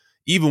beyond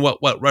even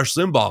what Rush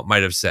Limbaugh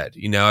might have said,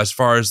 as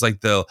far as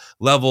like the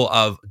level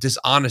of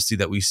dishonesty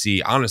that we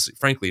see, honestly,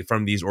 frankly,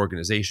 from these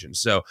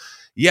organizations. So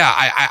yeah,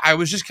 I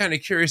was just kind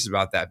of curious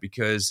about that,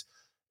 because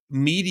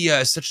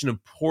media is such an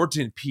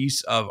important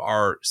piece of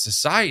our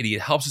society.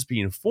 It helps us be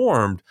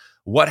informed.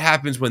 What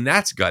happens when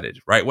that's gutted,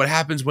 right? What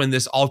happens when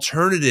this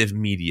alternative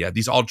media,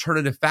 these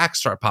alternative facts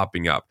start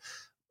popping up?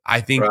 I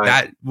think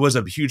that was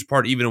a huge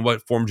part even in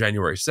what formed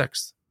January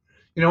 6th.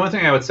 One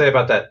thing I would say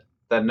about that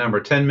number,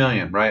 10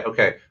 million, right?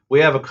 Okay. We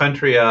have a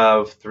country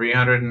of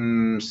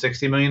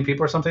 360 million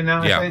people or something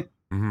now, I think.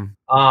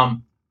 Mm-hmm.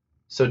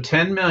 So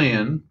 10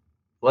 million,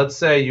 let's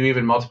say you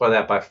even multiply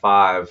that by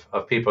 5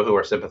 of people who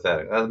are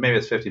sympathetic. Maybe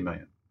it's 50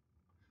 million.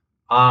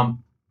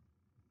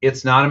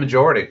 It's not a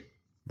majority.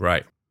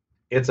 Right.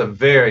 It's a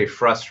very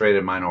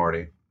frustrated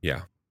minority.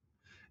 Yeah.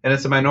 And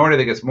it's a minority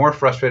that gets more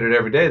frustrated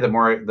every day the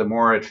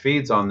more it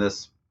feeds on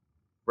this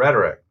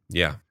rhetoric.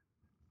 Yeah.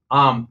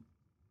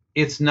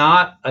 It's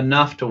not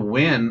enough to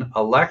win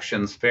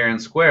elections fair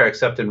and square,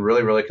 except in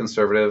really, really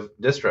conservative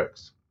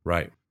districts.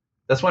 Right.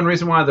 That's one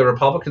reason why the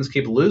Republicans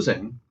keep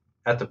losing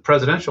at the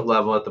presidential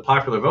level, at the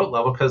popular vote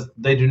level, because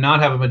they do not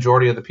have a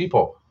majority of the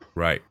people.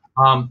 Right.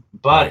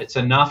 But it's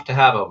enough to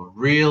have a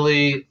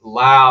really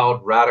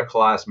loud,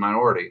 radicalized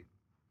minority.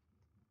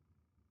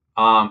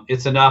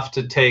 It's enough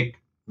to take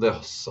the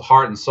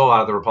heart and soul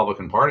out of the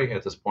Republican Party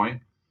at this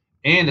point,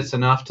 and it's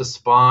enough to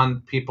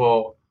spawn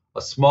people,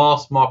 a small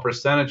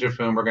percentage of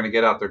whom are going to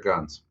get out their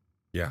guns.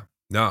 Yeah.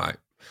 No,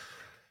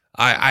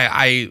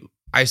 I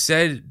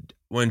said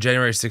when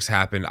January 6th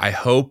happened, I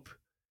hope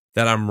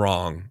that I'm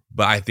wrong,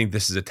 but I think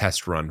this is a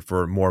test run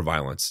for more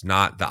violence,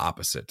 not the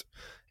opposite.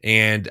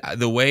 And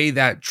the way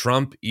that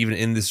Trump, even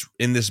in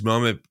this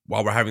moment,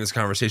 while we're having this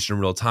conversation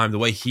in real time, the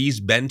way he's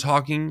been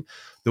talking,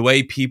 the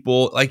way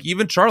people, like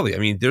even Charlie, I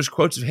mean, there's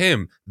quotes of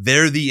him,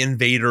 they're the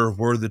invader,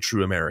 we're the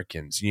true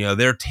Americans.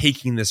 They're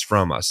taking this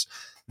from us.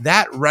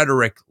 That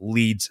rhetoric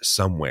leads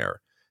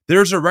somewhere.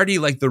 There's already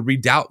like the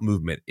Redoubt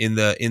movement in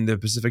the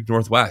Pacific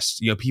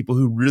Northwest, people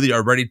who really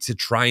are ready to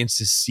try and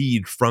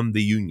secede from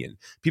the Union,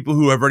 people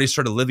who have already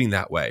started living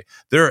that way.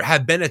 There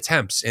have been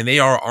attempts, and they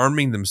are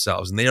arming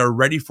themselves, and they are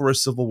ready for a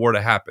civil war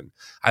to happen.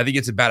 I think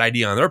it's a bad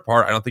idea on their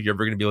part. I don't think you're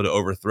ever going to be able to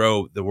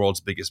overthrow the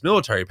world's biggest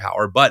military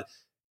power, but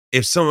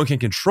if someone can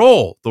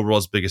control the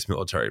world's biggest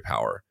military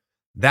power,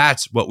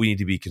 that's what we need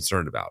to be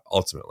concerned about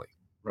ultimately.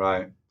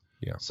 Right.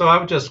 Yeah. So I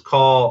would just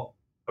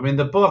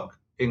the book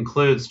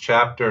includes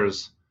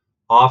chapters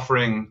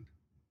offering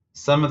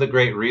some of the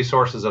great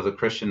resources of the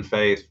Christian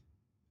faith,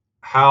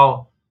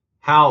 how,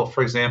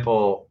 for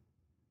example,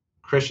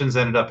 Christians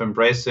ended up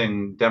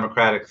embracing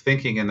democratic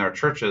thinking in their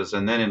churches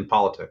and then in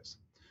politics,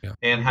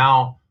 and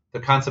how the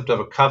concept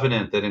of a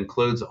covenant that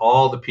includes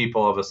all the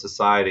people of a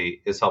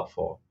society is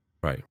helpful.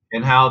 Right.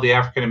 And how the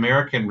African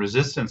American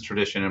resistance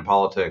tradition in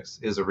politics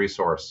is a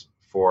resource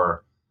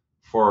for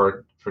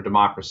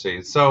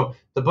democracy. So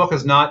the book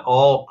is not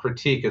all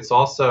critique. It's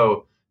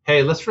also,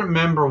 hey, let's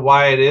remember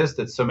why it is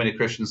that so many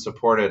Christians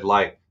supported,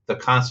 like, the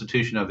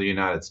Constitution of the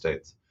United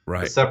States,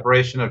 the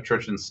separation of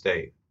church and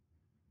state,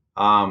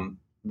 the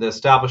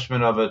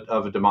establishment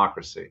of a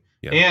democracy.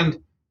 Yeah.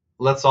 And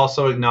let's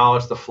also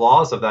acknowledge the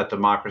flaws of that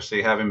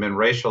democracy having been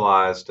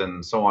racialized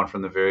and so on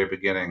from the very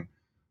beginning.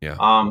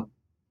 Yeah.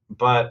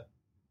 But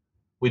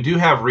we do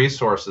have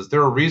resources.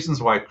 There are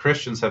reasons why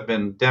Christians have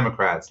been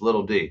Democrats,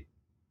 little d.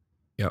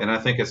 Yep. And I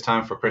think it's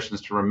time for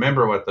Christians to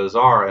remember what those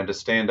are and to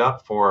stand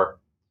up for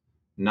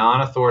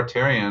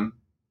non-authoritarian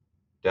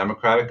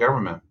democratic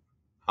government.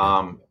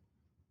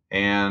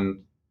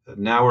 And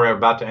now we're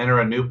about to enter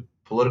a new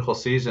political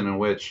season in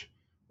which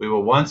we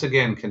will once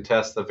again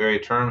contest the very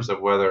terms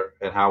of whether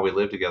and how we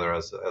live together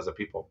as a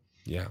people.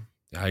 Yeah,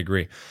 I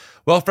agree.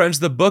 Well, friends,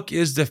 the book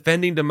is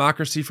Defending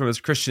Democracy from Its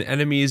Christian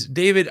Enemies.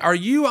 David, are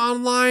you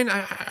online?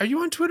 Are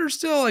you on Twitter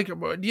still? Like, do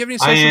you have any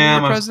social media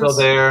presence? I'm still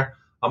there.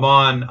 I'm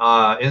on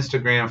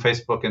Instagram,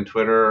 Facebook, and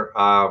Twitter.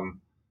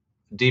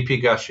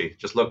 DP Gushee.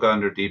 Just look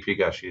under DP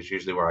Gushee is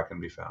usually where I can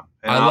be found.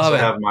 And I also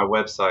have my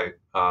website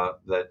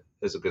that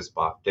is a good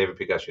spot,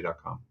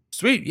 davidpgushee.com.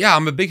 Sweet. Yeah,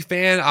 I'm a big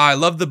fan. I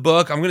love the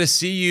book. I'm going to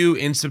see you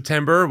in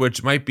September,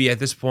 which might be at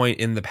this point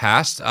in the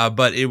past,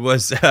 but it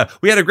was,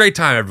 we had a great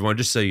time, everyone,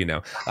 just so you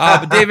know.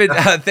 But David,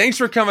 thanks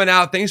for coming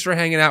out. Thanks for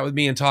hanging out with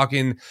me and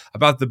talking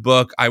about the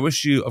book. I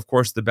wish you, of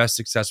course, the best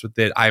success with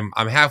it. I'm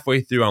halfway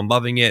through. I'm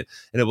loving it,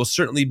 and it will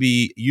certainly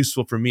be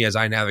useful for me as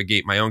I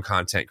navigate my own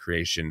content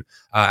creation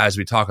as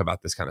we talk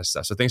about this kind of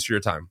stuff. So thanks for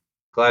your time.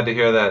 Glad to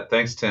hear that.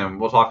 Thanks, Tim.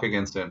 We'll talk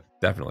again soon.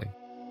 Definitely.